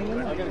रूट बनाएंगे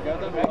ना।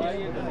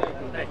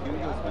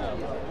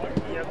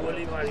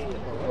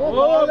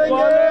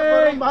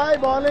 बॉलिंग भाई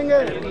बॉलिंग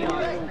है।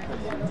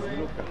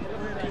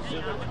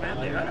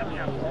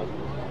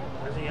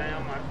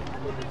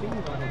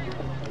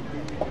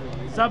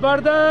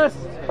 जबरदस्त।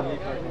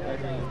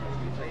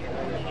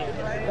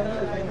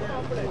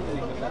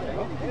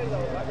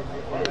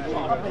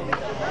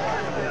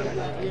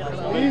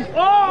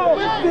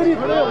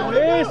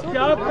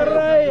 क्या कर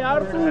रहा है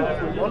यार तू?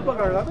 बॉल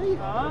पकड़ रहा भाई।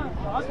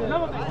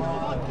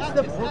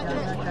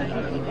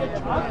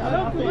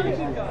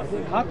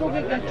 हाथों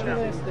के कैच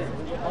हुए इससे।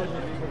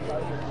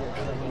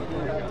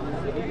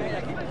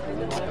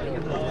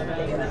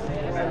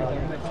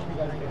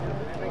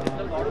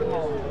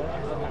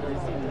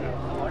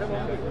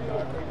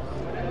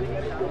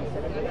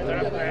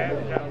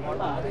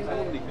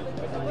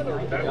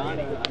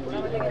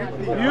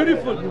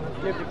 ब्यूटीफुल।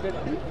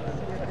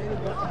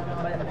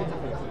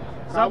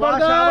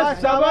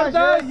 जबरदस्त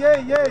जबरदस्त।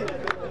 ये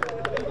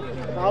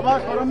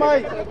शाबाश फरम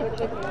भाई।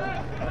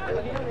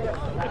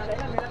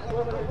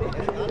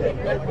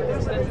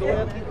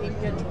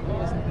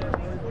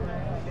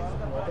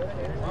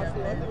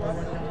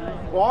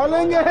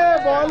 बॉलिंग है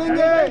बॉलिंग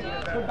है।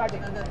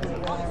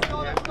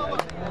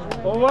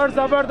 ओवर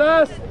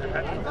जबरदस्त।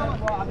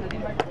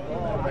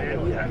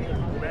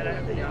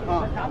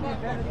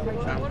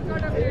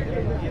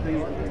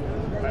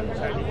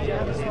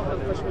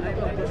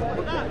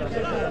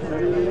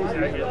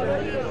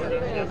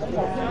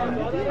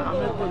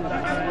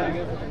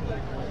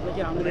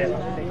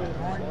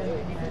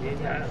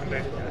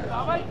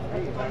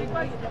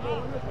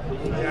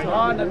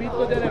 हाँ नवीद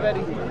को दे रहे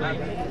वेरी गुड।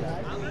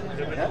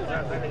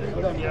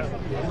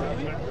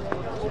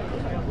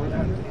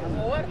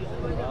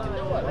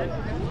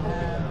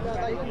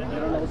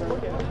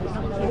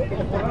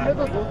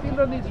 तो 2-3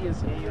 रन ही दिए।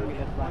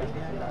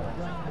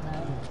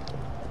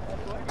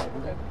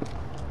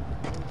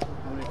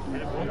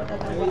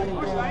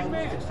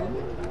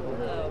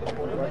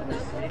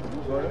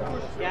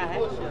 क्या है?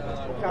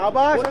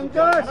 शाबाश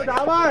अंकल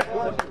शाबाश।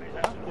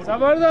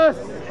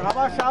 जबरदस्त।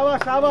 शाबाश शाबाश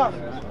शाबाश।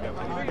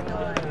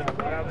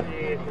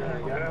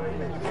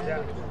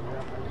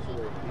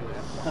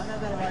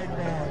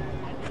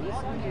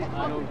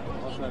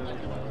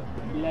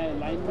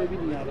 लाइन में भी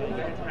नहीं आ रहा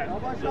है।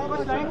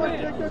 शाबाश शाबाश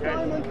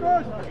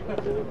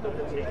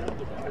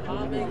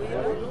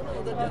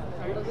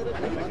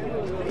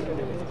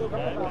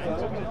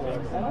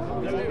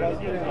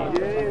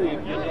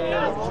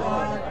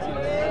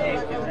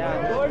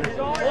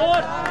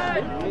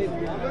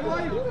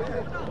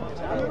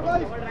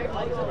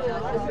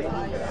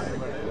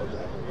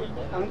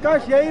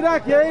अंकाश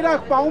यही रख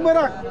पाँव में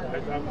रख।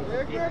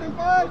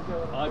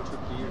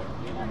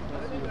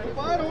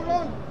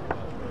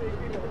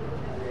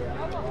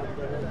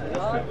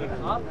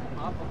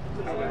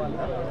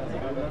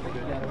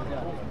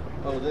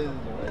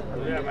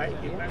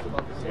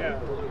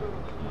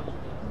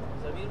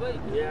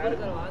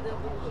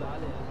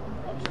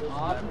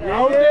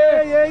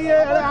 ये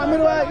अरे आमिर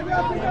भाई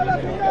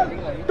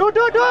टू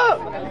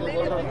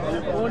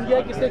फोन किया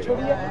किसने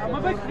छोड़ी है?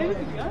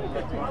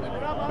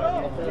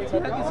 किसी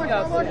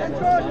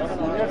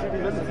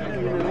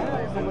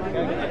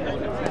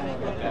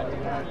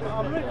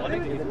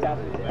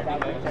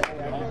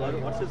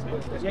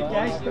ये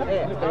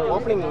क्या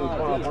ओपनिंग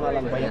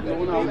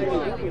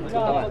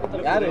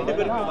यार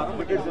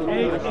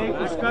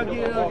उसका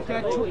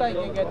कैच छूटा है।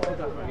 कैच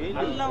छूटा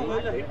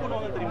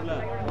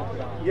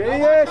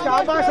ये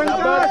शाबाश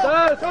अंकल।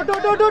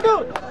 टू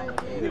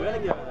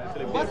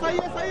बस सही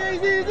है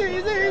इजी।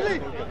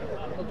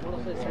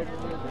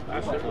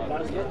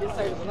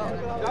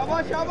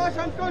 शाबाश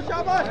अंकल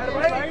शाबाश।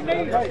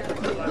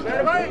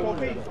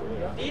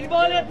 3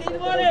 बॉल है 3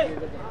 बॉल है।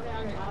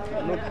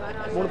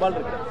 3 बॉल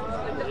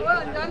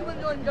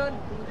अनजान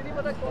नहीं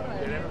पता कौन है।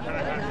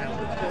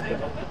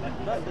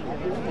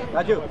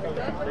 राजू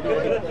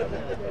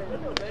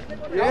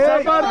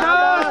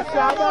जबरदस्त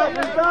शाबाश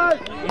अंकल।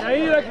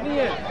 यही रखनी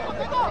है।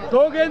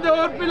 2 गेंदें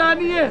और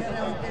पिलानी है।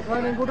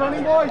 Good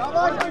running boy.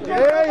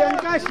 ये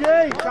अंकाश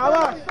यही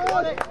शाबाश।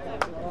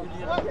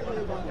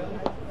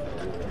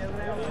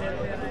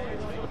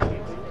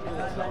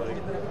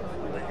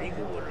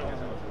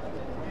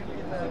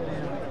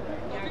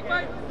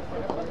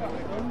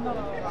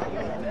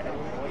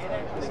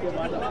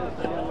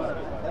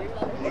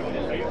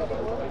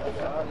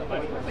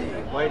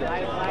 वाइड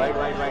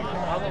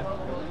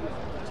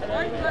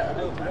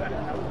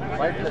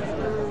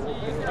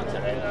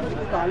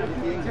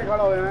पीछे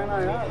खड़ा हो है ना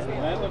यार।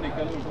 मैं तो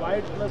निकलूं।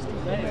 वाइड प्लस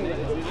 2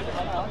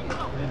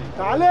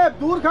 तालेब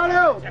दूर खड़े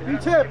हो।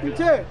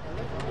 पीछे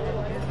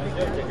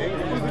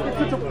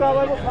चुपका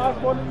हुआ है वो फास्ट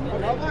बॉलिंग।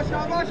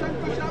 शाबाश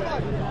अंकुश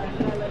शाबाश।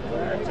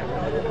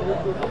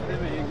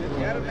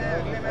 यार मैं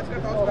अगले मैच का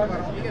टॉस करवा रहा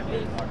हूं, ठीक है?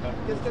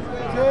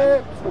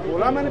 किसके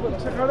बोला मैंने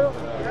पीछे खड़े हो।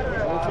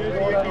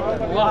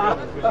 वाह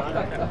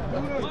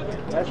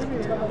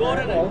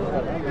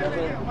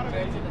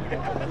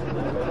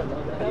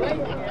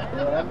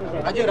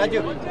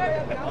Raju.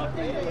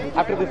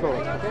 After this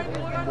over.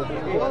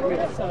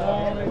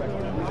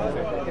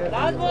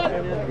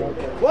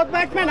 Both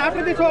batsmen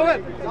after this over.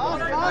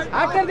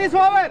 After this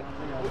over.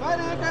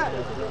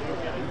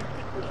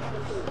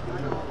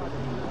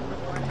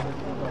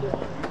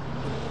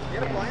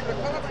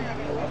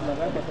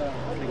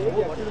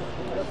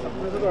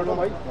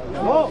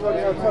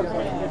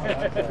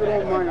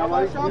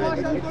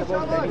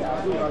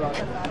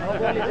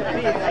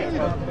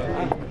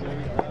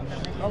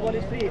 No ball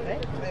is free,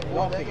 right?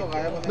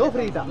 No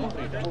free था.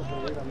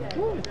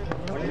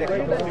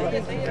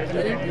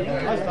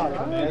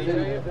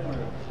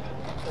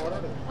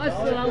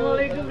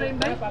 अस्सलामुअलैकुम रहीम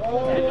भाई।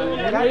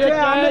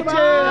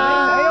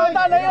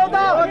 नहीं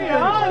होता.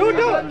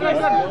 2-2.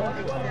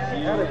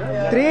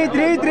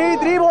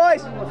 3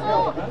 boys.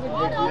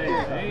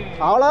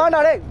 All on,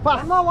 Ade.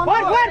 Fast.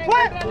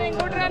 Forward.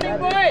 Good running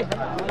boy.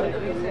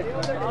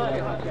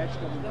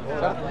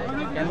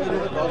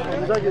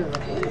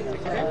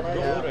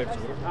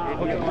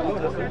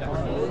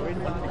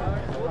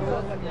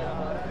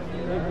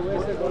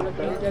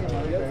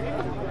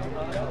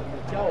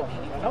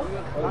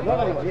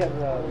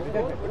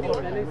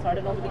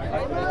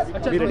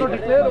 अच्छा दोनों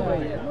डिक्लेयर हो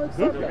गई है।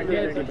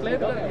 डिक्लेयर कर दिया।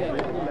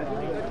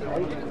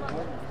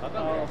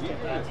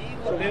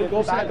 So they'll go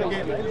back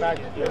again. Back.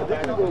 Go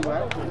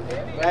back.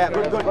 Yeah,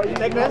 good.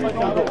 Take rest.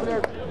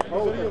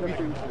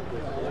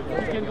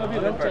 Weekend का भी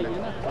रन चाहिए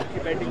ना आपकी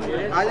बैटिंग से।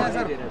 आ जाए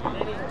सर.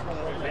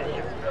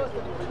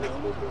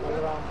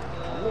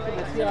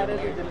 आ रहे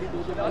थे जल्दी 2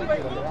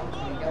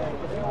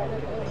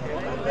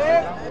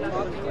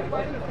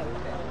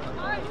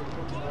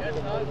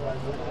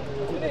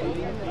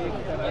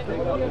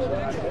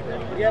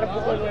 यार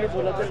बुकल ने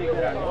बोला था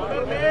लेकर आने।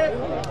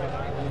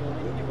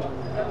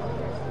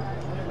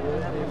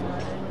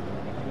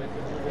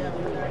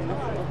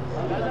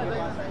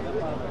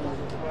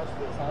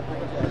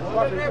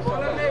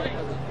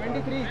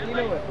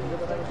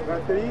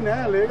 बेहतरीन है,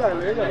 लेगा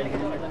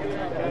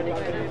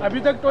अभी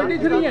तक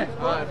 23 है।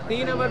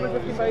 3 ओवर में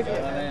 55.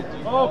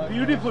 Oh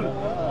beautiful.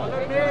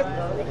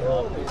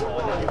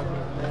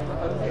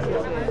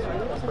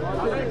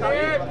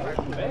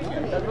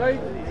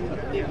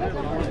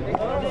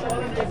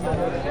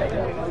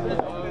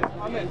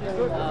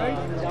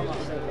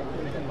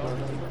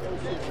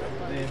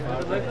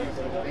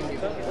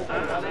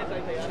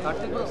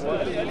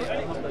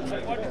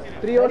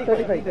 Three और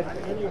 35.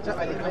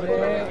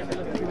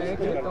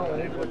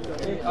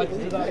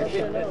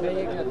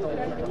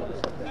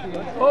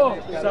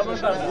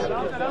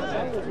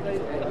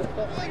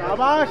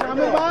 शाबाश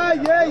आमिर भाई,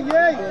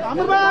 ये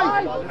आमिर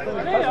भाई,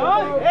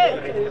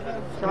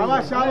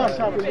 शाबाश।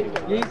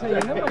 यही सही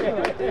है ना.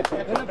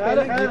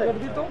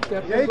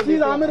 यही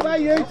चीज आमिर भाई,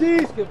 यही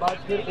चीज। उसके बाद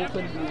फिर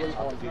ओपन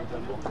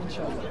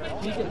इंशाल्लाह.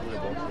 ठीक है.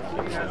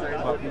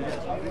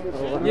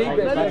 यही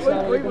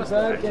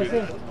सर कैसे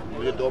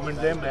मुझे 2 मिनट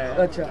दे, मैं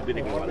अच्छा अभी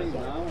निकलने वाला हूं.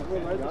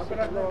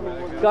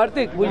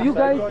 Kartik will you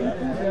guys eat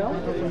food now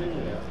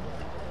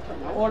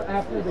or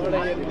after the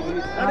game?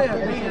 अरे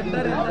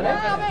अंदर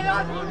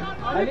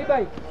अली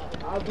भाई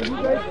will you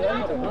guys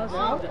eat food now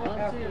or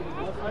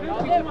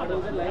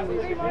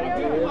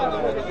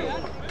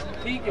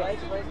ठीक है.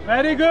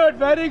 Very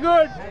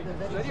good.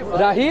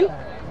 Rahil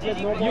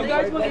You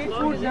guys will eat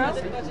food now.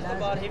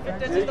 If it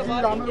touches the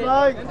bar, Aamir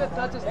भाई,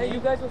 hey you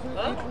guys also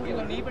eat food. ये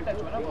तो नी पे touch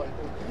हुआ ना बॉल।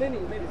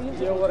 नहीं मैं 3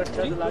 ये ओवर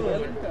अच्छा चला गया।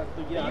 नी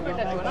पे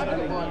टच हुआ ना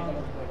बॉल।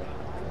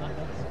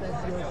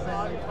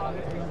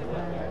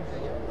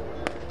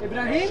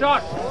 इब्राहिम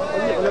शॉट।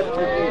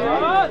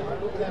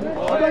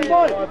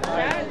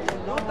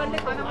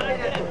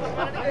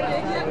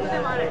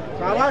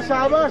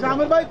 शाबाश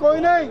आमिर भाई, कोई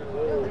नहीं।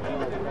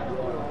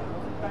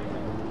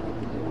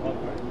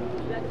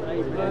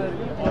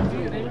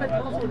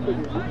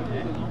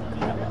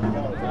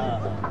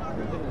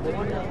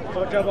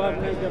 और जब आप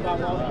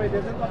ऑफ पे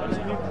देते तो आप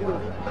स्पीड थी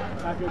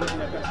आगे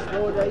स्लो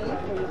हो जाएगी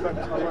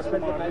और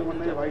स्पेंड टाइम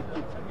होना है वाइट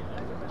की।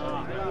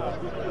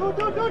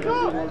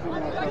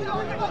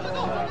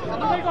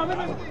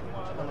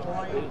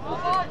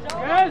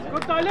 यस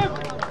गुड तालिब।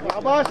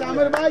 शाबाश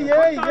आमिर भाई, ये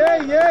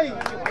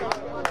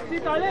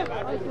तालिब।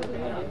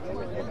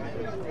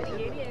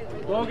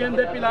 2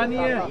 गेंदें पिलानी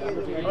है।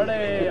 बड़े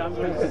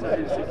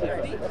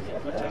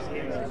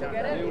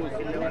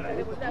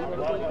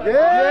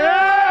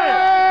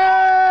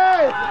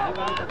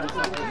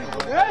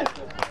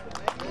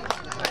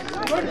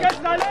गुड कैच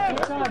तालिब।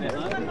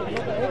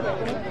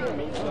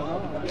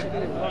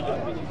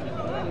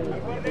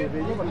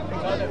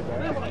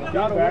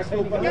 यार बैट के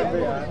ऊपर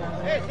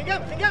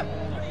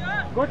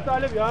गुड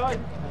तालिब यार।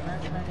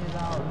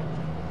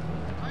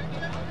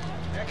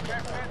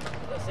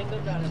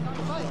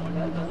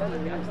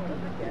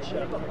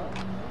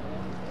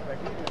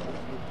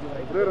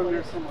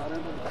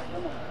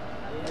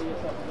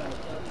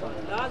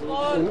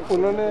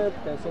 उन्होंने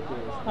पैसे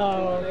किए।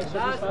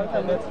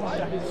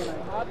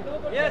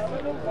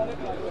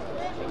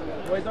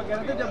 वही तो कह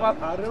रहे थे, जब आप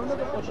हार रहे हो ना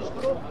तो कोशिश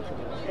करो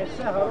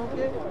ऐसे हारों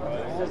के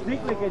नजदीक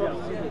लेके जाओ।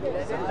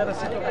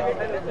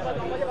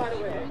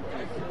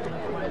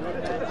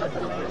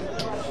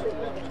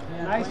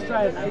 नाइस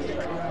ट्राई, नाइस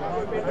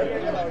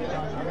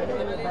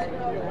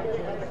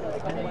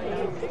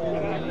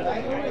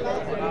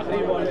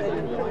आखिरी बॉल है।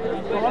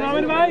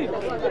 आमिर भाई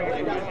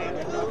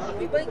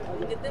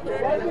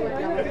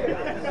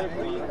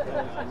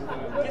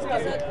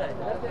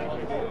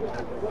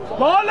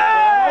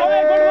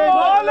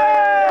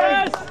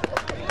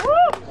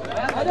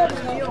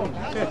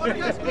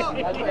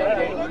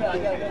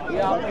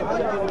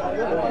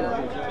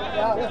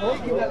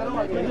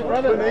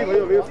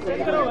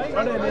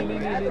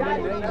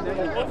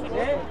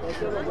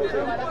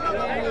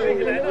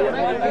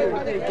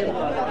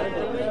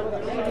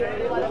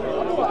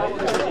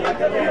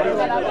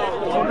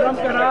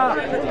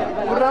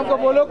खुर्रम को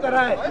बोलो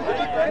कराए।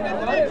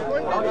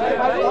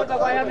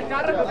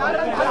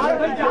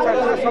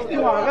 सब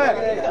क्यों आ गए?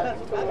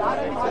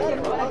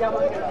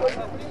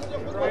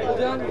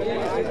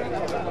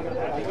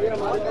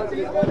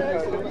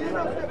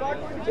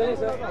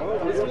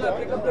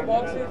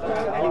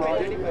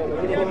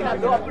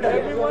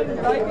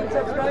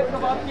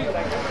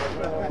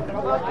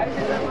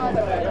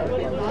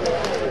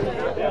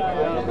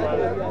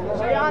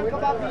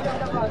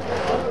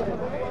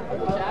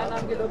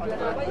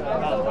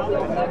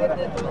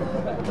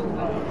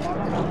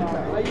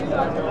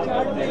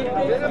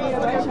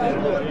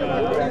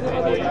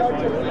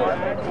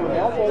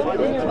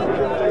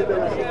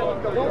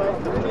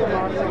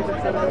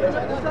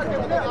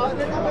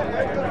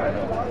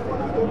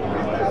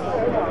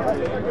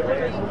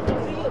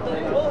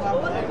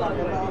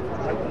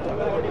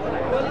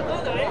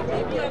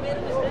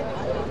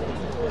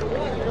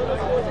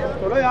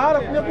 चलो यार,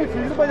 अपनी अपनी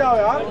फील्ड पे जाओ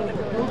यार।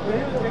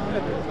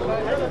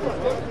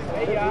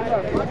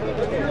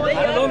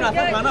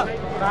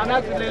 खाना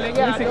ले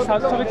लेंगे।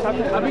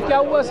 अभी क्या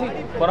हुआ सी?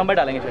 फॉर्म पे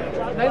डालेंगे फिर।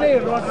 नहीं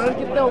रन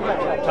कितने हो गए?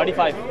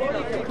 35।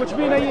 कुछ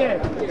भी नहीं है,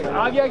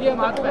 आगे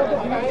गेम हाथ में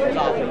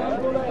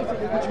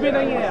कुछ भी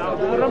नहीं है।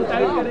 खुर्रम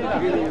टाइट करेगा।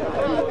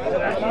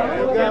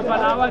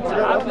 बलावत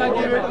अपना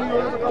गेम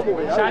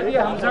शायद ये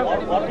हमजा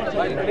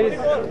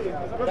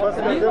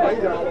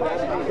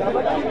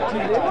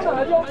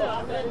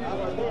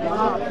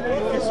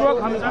इस वक्त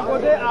हमजा को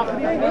दे,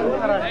 आखिरी नहीं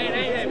करा।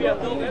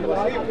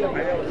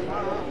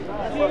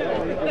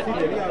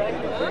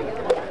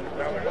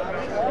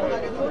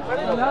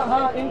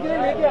 हाँ, इनके लिए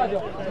लेके आ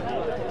जाओ।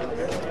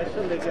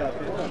 लेके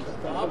आते हैं।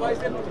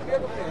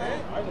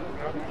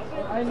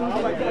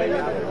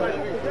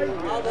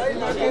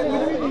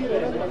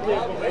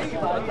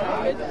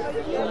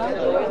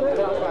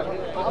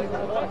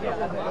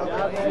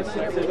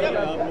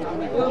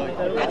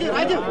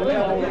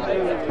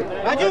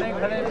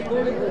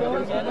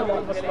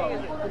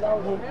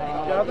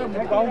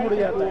 मुकाम मुड़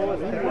जाता है।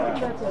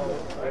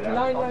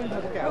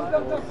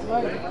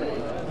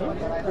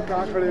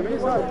 कहाँ खड़े नहीं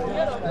सर?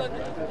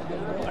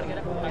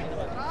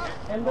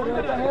 अंदर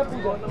रहता है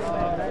पूजा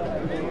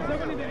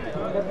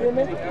डब्बे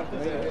में।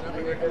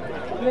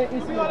 नहीं,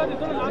 इसी वाला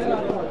देखो ना।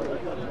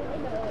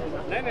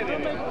 नहीं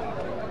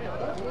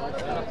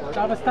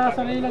काबस्ता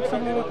सही लग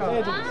सब लोगों का।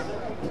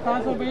 कहाँ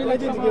से भी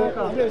लग सब लोगों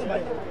का।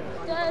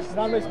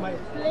 नाम इस्माइल।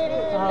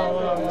 हाँ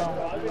वाह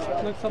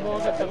लग सब लोगों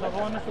का चल रहा है।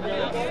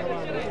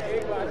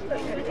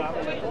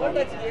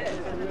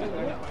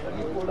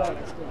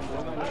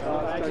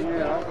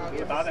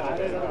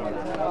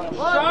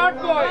 Shot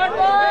boy.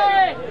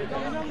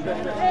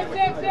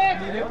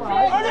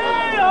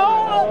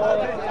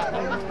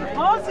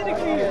 हाँ से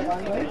निकली है।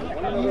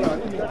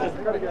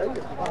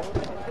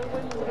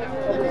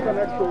 इसका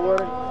नेक्स्ट ओवर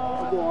है।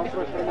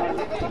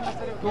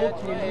 दो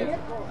खेले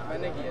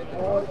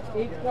और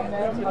एक का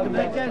मैच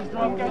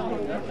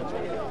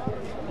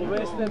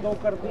उवैस ने 2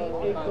 कर दी,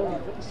 1-2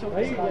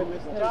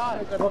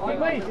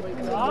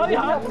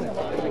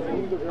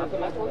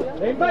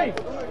 भाई भाई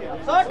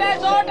शॉट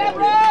है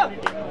ब्रो।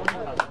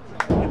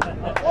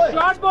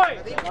 शॉट बॉय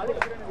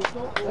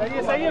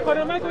सही है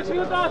खुर्रमा, कुछ नहीं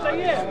होता।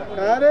 सही है।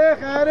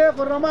 खैरे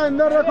खुर्रमा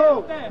अंदर रखो।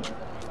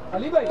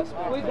 अली भाई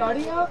कोई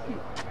गाड़ी है आपकी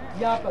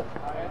यहाँ पर?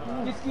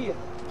 किसकी है?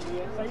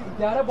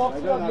 11 बॉक्स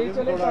में आप ले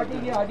चले ताकि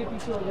ये आगे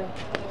पीछे हो जाए।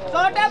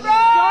 शॉट है ब्रो।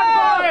 Shot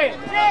boy.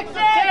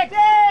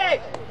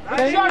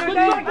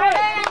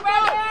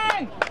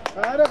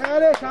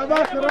 खैरे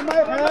शाबाश खुर्रमा,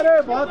 खैरे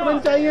बहुत रन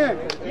चाहिए।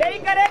 यही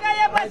करेगा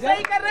ये, बस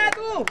सही कर रहा है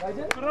तू। मैच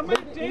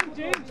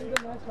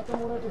खत्म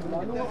हो रहा है तो बुला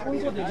लूंगा कोई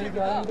को दे देंगे।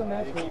 11 का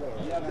मैच होगा।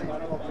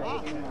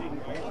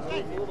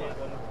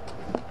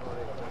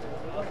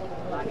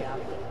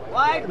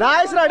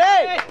 Nice ready.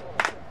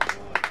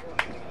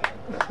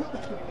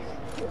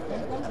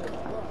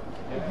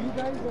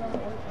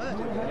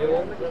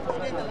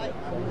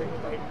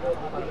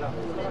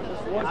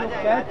 वो जो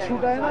कैच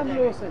छूटा है ना हम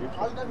लोगों से,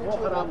 वो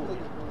खराब हो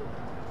गया।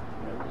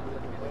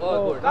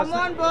 Come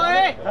on boy,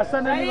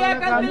 Hasan Ali वाला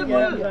काम किया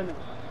है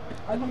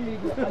हसन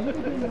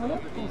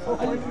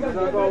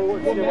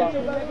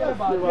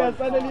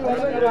अली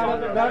वाला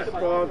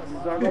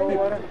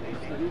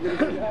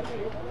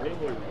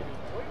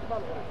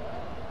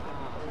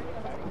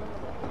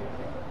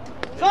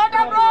shot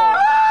up bro,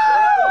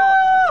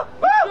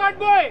 shot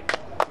boy,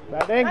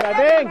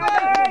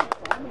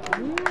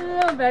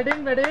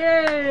 batting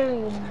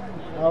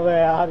अबे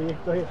यार ये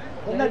तो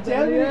इतना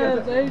चेयर भी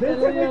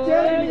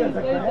नहीं कर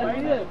सकता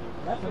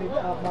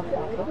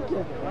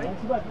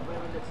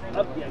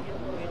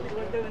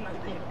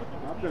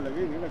आपको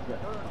लगे नहीं लग गया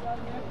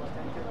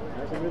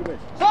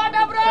शॉट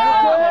अप ब्रो,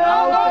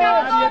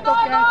 ये तो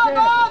कैच है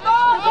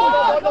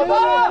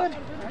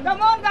come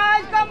on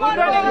guys, come on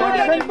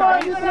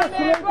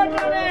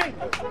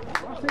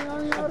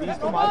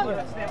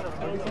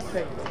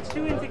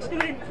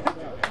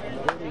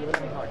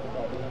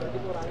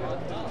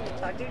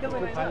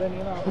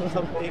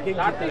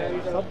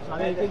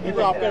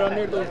तो आपके रन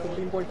रेट तो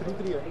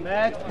 15.33 है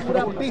मैच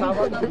पूरा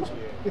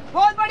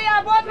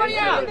बहुत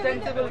बढ़िया,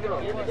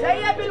 सही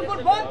है बिल्कुल,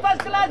 बहुत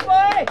फर्स्ट क्लास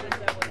बॉय।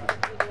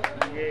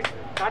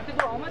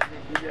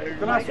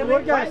 इतना स्कोर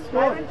क्या है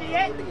स्कोर?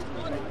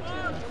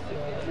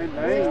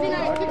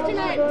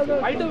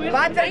 9 to win,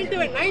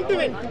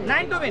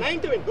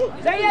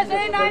 सही है,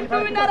 9 to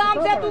win, आराम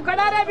से तू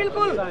खड़ा रहे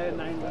बिल्कुल।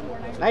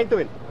 9 to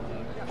win।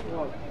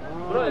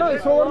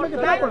 इस ओवर में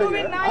कितना पड़ेगा?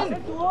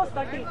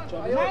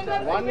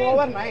 1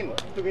 over 9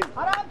 to win।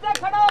 आराम से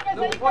खड़ा होके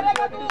सही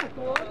करेगा तू।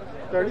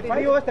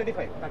 35 over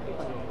 35।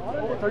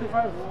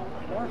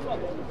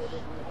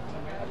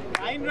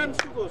 9 runs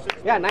to go।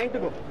 या 9 to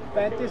go।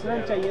 35 रन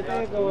चाहिए था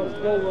एक ओवर,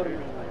 2 ओवर में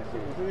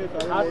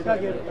हाथ का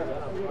गेम था।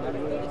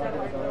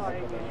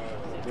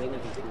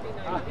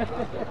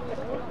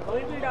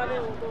 कोई भी डाले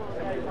वो तो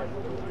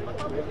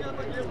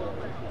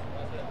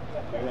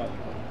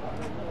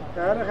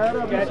खैर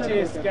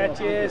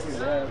कैचेस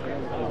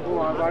वो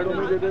गाड़ियों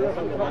में दे देगा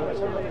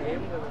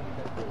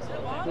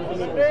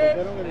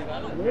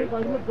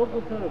गाड़ी में 2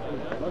 कुत्ते रहते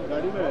हैं, बस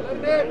गाड़ी में रहते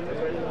हैं।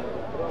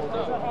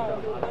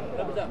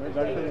 मैं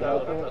गाड़ी से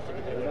निकालता हूँ,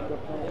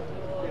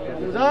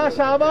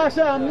 शाबाश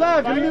हमला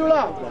गिल्ली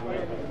उड़ा।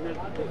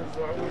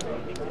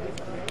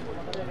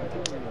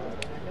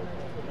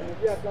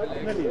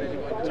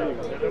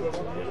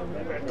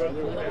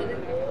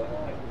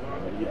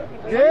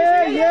 ये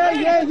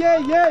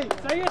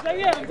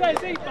सही है हमसे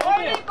ऐसे ही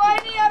कोई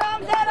नहीं, आराम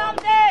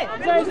से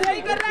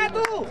सही कर रहा है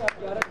तू।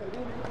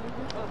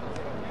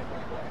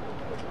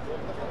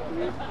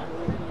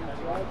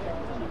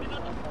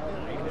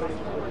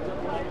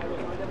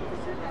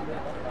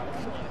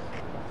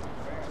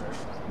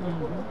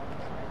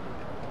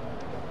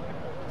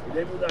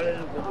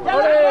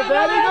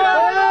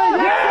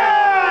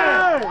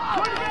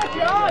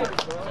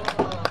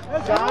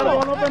 चार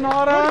बॉलों पे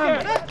 9 रन।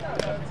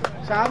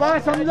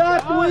 शाबाश समझा,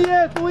 तू ही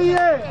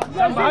है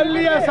संभाल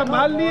लिया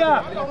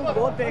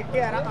बहुत देख के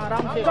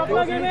आराम से जोश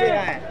नहीं दे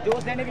रहा है,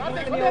 जोश देने की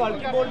जरूरत नहीं है,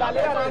 हल्की बॉल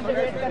डालेगा, आराम से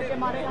वेट करके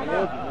मारेगा ना।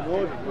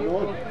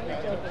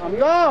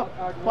 समझा,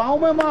 पाँव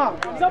में मार,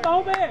 पाँव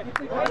में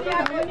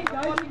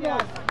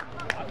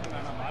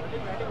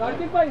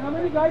कार्तिक भाई,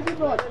 हमें भी गाइड दी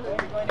बॉल।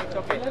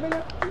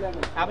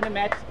 आपने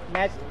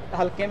मैच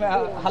हल्के में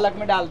हलक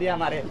में डाल दिया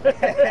हमारे।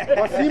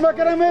 सीमा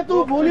करे में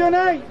तू भूलियो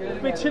नहीं।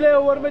 पिछले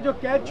ओवर में जो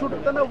कैच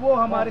छूटता ना वो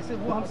हमसे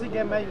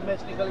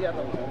मैच निकल गया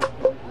था।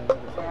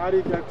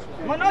 सारी कैच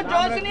मनोज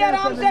जोशनी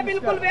आराम से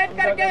बिल्कुल वेट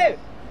करके,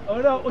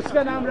 और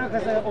उसका नाम रखा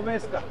है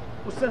उमेश का,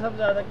 उससे सबसे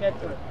ज्यादा कैच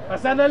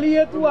हसन अली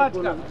है तू आज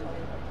का।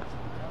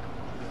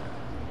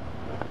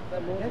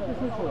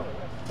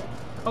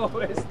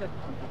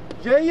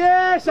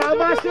 ये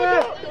शाबाश,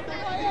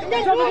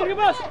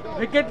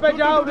 विकेट पे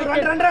जाओ,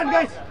 रन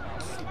गाइस।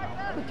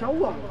 क्या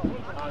हुआ?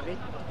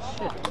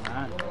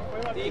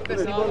 3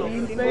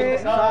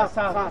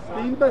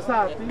 पे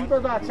 7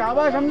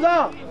 शाबाश हमजा।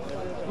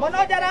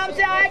 मनोज आराम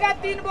से आएगा,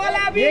 3 बॉल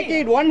है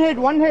अभी। वन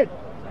हिट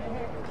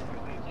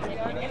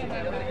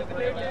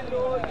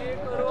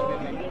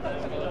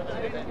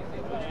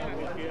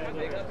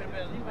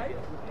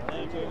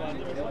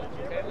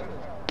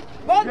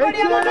बहुत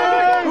बढ़िया रन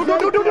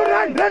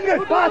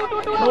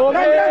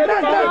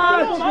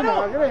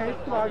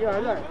आगे आ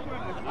जाए।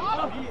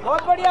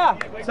 बहुत बढ़िया,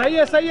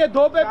 सही है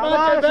 2 पे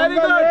 5, वेरी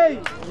गुड,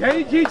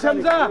 यही चीज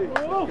समझा।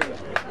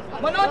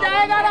 मनोज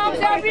आएगा आराम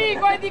से अभी,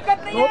 कोई दिक्कत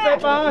नहीं 2 पे है।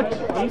 5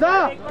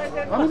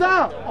 हमजा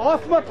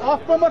ऑफ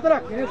पे मत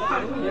रख।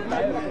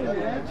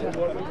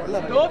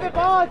 2 पे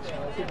 5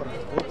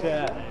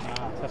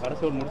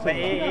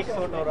 एक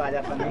शॉट और आ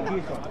जाता है।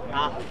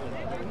 हाँ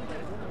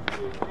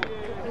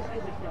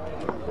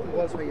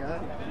बस भैया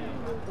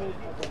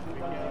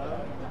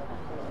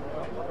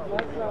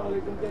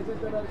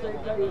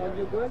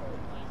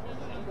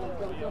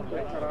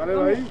अरे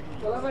भाई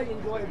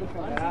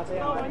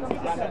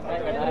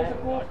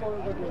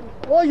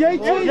ओ यही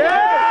चीज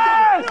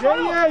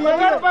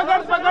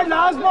पकड़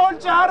लास्ट बॉल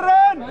 4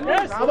 रन।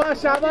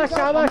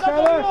 शाबाश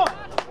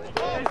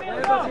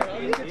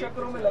टीम के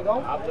चक्करों में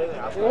लगाऊं।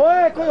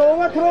 ओए कोई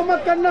ओवरथ्रो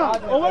मत करना।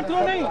 ओवरथ्रो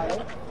नहीं,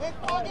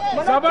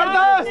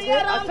 जबरदस्त।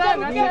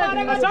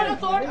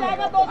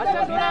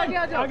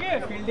 आगे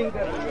फील्डिंग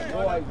कर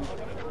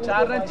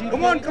 4 run Jeet.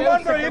 Come on,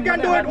 bro, you can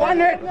do it. 1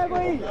 hit.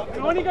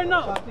 Throw नहीं करना।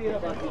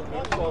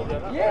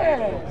 ये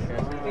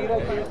 13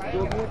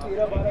 जो भी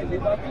 13-12 ले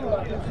बाकी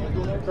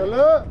दोनों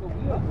चलो।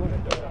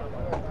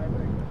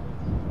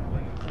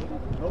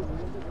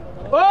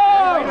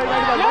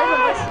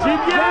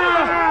 जीत गया।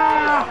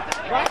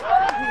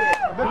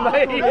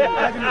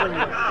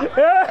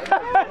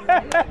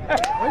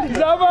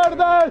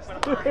 जबरदस्त।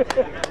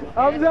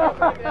 अब जा।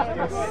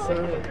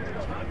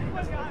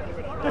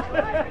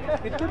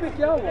 इतने में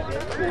क्या हुआ?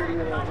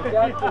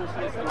 क्या